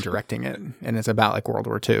writing and directing it, and it's about like World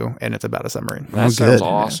War II, and it's about a submarine. That sounds good.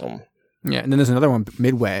 awesome. Yeah, and then there's another one,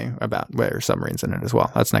 Midway, about where submarines in it as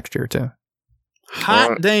well. That's next year too.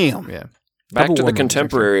 Hot damn. Yeah. Back Couple to the war movies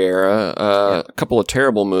contemporary era. A couple of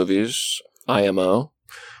terrible movies. IMO.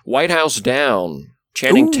 White House Down.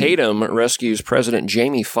 Channing Ooh. Tatum rescues President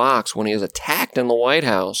Jamie Foxx when he is attacked in the White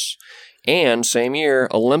House. And same year,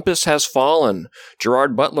 Olympus Has Fallen.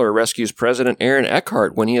 Gerard Butler rescues President Aaron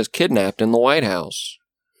Eckhart when he is kidnapped in the White House.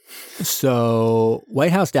 So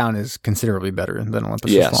White House Down is considerably better than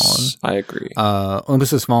Olympus Has Fallen. Yes, I agree.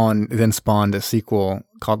 Olympus Has Fallen then spawned a sequel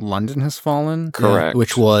called London Has Fallen. Correct.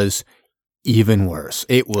 Which was even worse.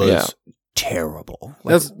 It was Yeah. terrible.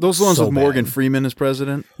 Like, That's those ones so with Morgan bad. Freeman as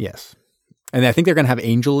president. Yes. And I think they're going to have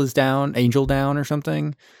Angel Down or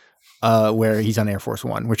something, where he's on Air Force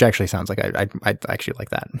One, which actually sounds like I actually like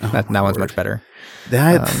that. That one's much better.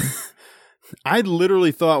 That I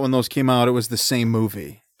literally thought when those came out it was the same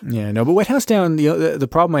movie. Yeah, no, but White House Down, the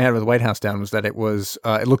problem I had with White House Down was that it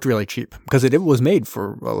looked really cheap because it was made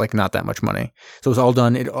for like not that much money. So it was all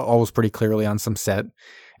done. It all was pretty clearly on some set,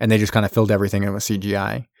 and they just kind of filled everything in with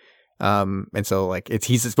CGI. And so like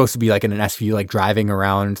he's supposed to be like in an SUV, like driving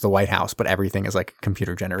around the White House, but everything is like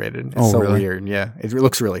computer generated. It's Oh, so really? weird. Yeah, it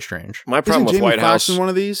looks really strange. My problem Isn't with Jamie White Foxx House. in one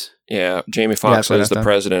of these? Yeah, Jamie Foxx White is the House Down.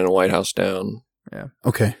 president in White House Down.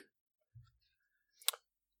 Okay.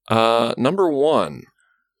 Number 1.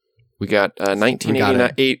 We got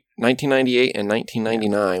 1998 and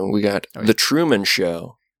 1999. We got The Truman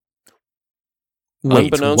Show. Wait,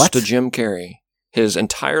 Unbeknownst what? to Jim Carrey, his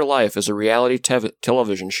entire life is a reality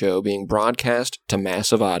television show being broadcast to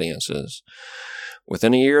massive audiences.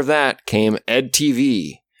 Within a year of that came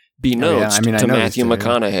EdTV. Beknownst I to know Matthew these two, yeah.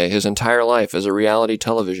 McConaughey, his entire life is a reality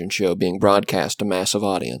television show being broadcast to massive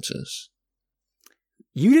audiences.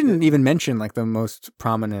 You didn't even mention like the most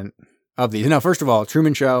prominent of these. No, first of all,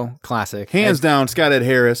 Truman Show, classic. Hands down, Scott Ed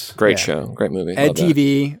Harris. Great Yeah. show, great movie. Ed Love that.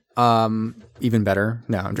 TV, even better.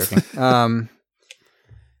 No, I'm joking.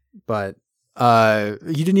 But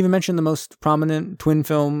you didn't even mention the most prominent twin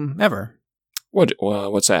film ever.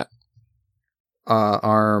 What's that?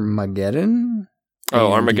 Armageddon. Oh,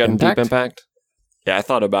 and Armageddon Deep Impact? Yeah, I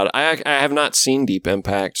thought about it. I have not seen Deep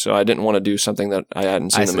Impact, so I didn't want to do something that I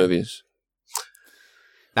hadn't seen I in the see. movies.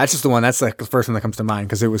 That's just the one. That's like the first one that comes to mind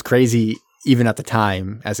because it was crazy even at the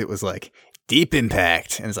time, as it was like Deep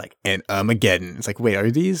Impact and it's like and Armageddon. It's like, wait, are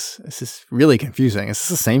these? This is really confusing. Is this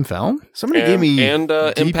the same film? Somebody gave me and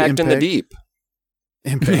Deep Impact in the Deep.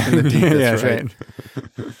 Impact in the Deep. That's Yeah,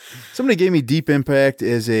 right. Somebody gave me Deep Impact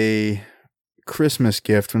as a Christmas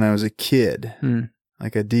gift when I was a kid,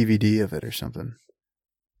 like a DVD of it or something.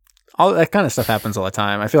 All that kind of stuff happens all the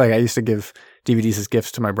time. I feel like I used to give DVDs as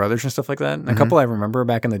gifts to my brothers and stuff like that. And a couple I remember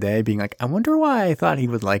back in the day being like, I wonder why I thought he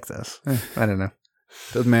would like this. I don't know.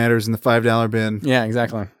 Doesn't matter. It's in the $5 bin. Yeah,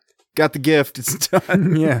 exactly. Got the gift. It's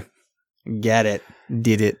done. Yeah. Get it.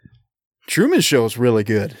 Did it. Truman Show is really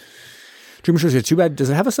good. Truman Show's good. Too bad. Does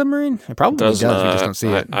it have a submarine? It probably does. We just don't see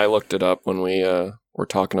it. I looked it up when we were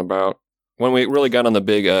talking about when we really got on the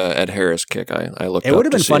big Ed Harris kick. I looked. It would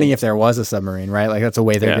have to been see. funny if there was a submarine, right? Like that's a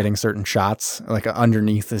way they're Yeah. getting certain shots, like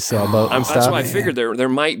underneath the sailboat and stuff. That's why I figured there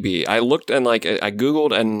might be. I looked and like I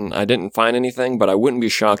googled and I didn't find anything, but I wouldn't be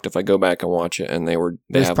shocked if I go back and watch it and they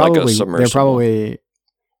There's have probably like a submersible. they're probably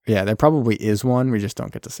Yeah, there probably is one. We just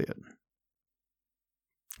don't get to see it.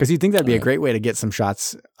 Because you'd think that'd be a great way to get some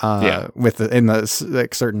shots in the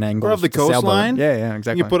like certain angles. Or of the coastline. Yeah,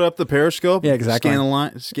 exactly. You put up the periscope. Yeah, exactly.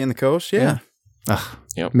 Scan the coast. Yeah. Ugh,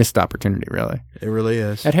 missed opportunity, really. It really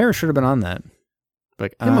is. Ed Harris should have been on that.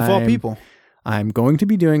 Like, Him of all people. I'm going to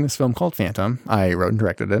be doing this film called Phantom. I wrote and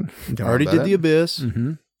directed it. Already did The Abyss.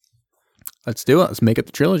 Mm-hmm. Let's do it. Let's make it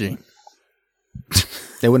the trilogy.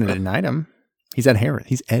 They wouldn't have denied him. He's Ed Harris.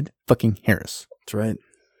 He's Ed fucking Harris. That's right.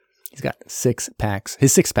 He's got 6 packs.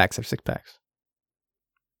 His 6 packs are 6 packs.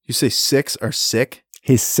 You say 6 are sick?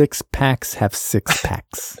 His 6 packs have 6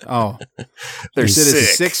 packs. Oh. They're sick.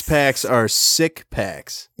 His 6 packs are sick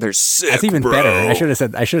packs. They're sick. That's even bro. better. I should have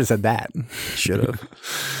said that. Should have.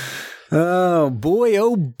 Oh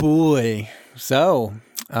boy. So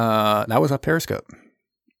that was a Periscope.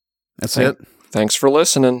 That's it. Thanks for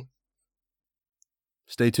listening.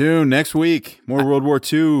 Stay tuned. Next week, more World War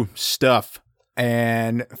II stuff.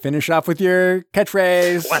 And finish off with your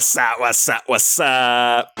catchphrase. What's up? What's up? What's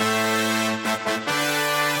up?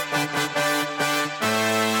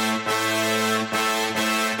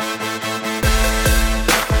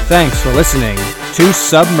 Thanks for listening to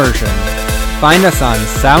Submersion. Find us on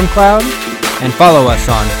SoundCloud and follow us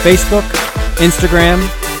on Facebook, Instagram,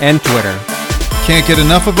 and Twitter. Can't get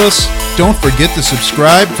enough of us? Don't forget to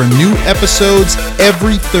subscribe for new episodes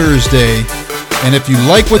every Thursday. And if you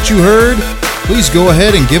like what you heard, please go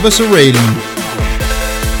ahead and give us a rating.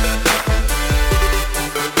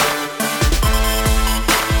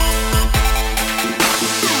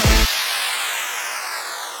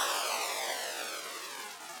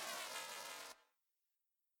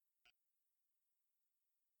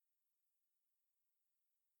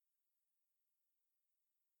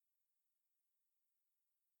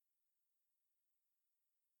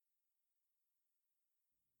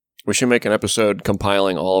 We should make an episode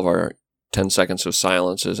compiling all of our 10 seconds of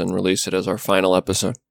silences and release it as our final episode.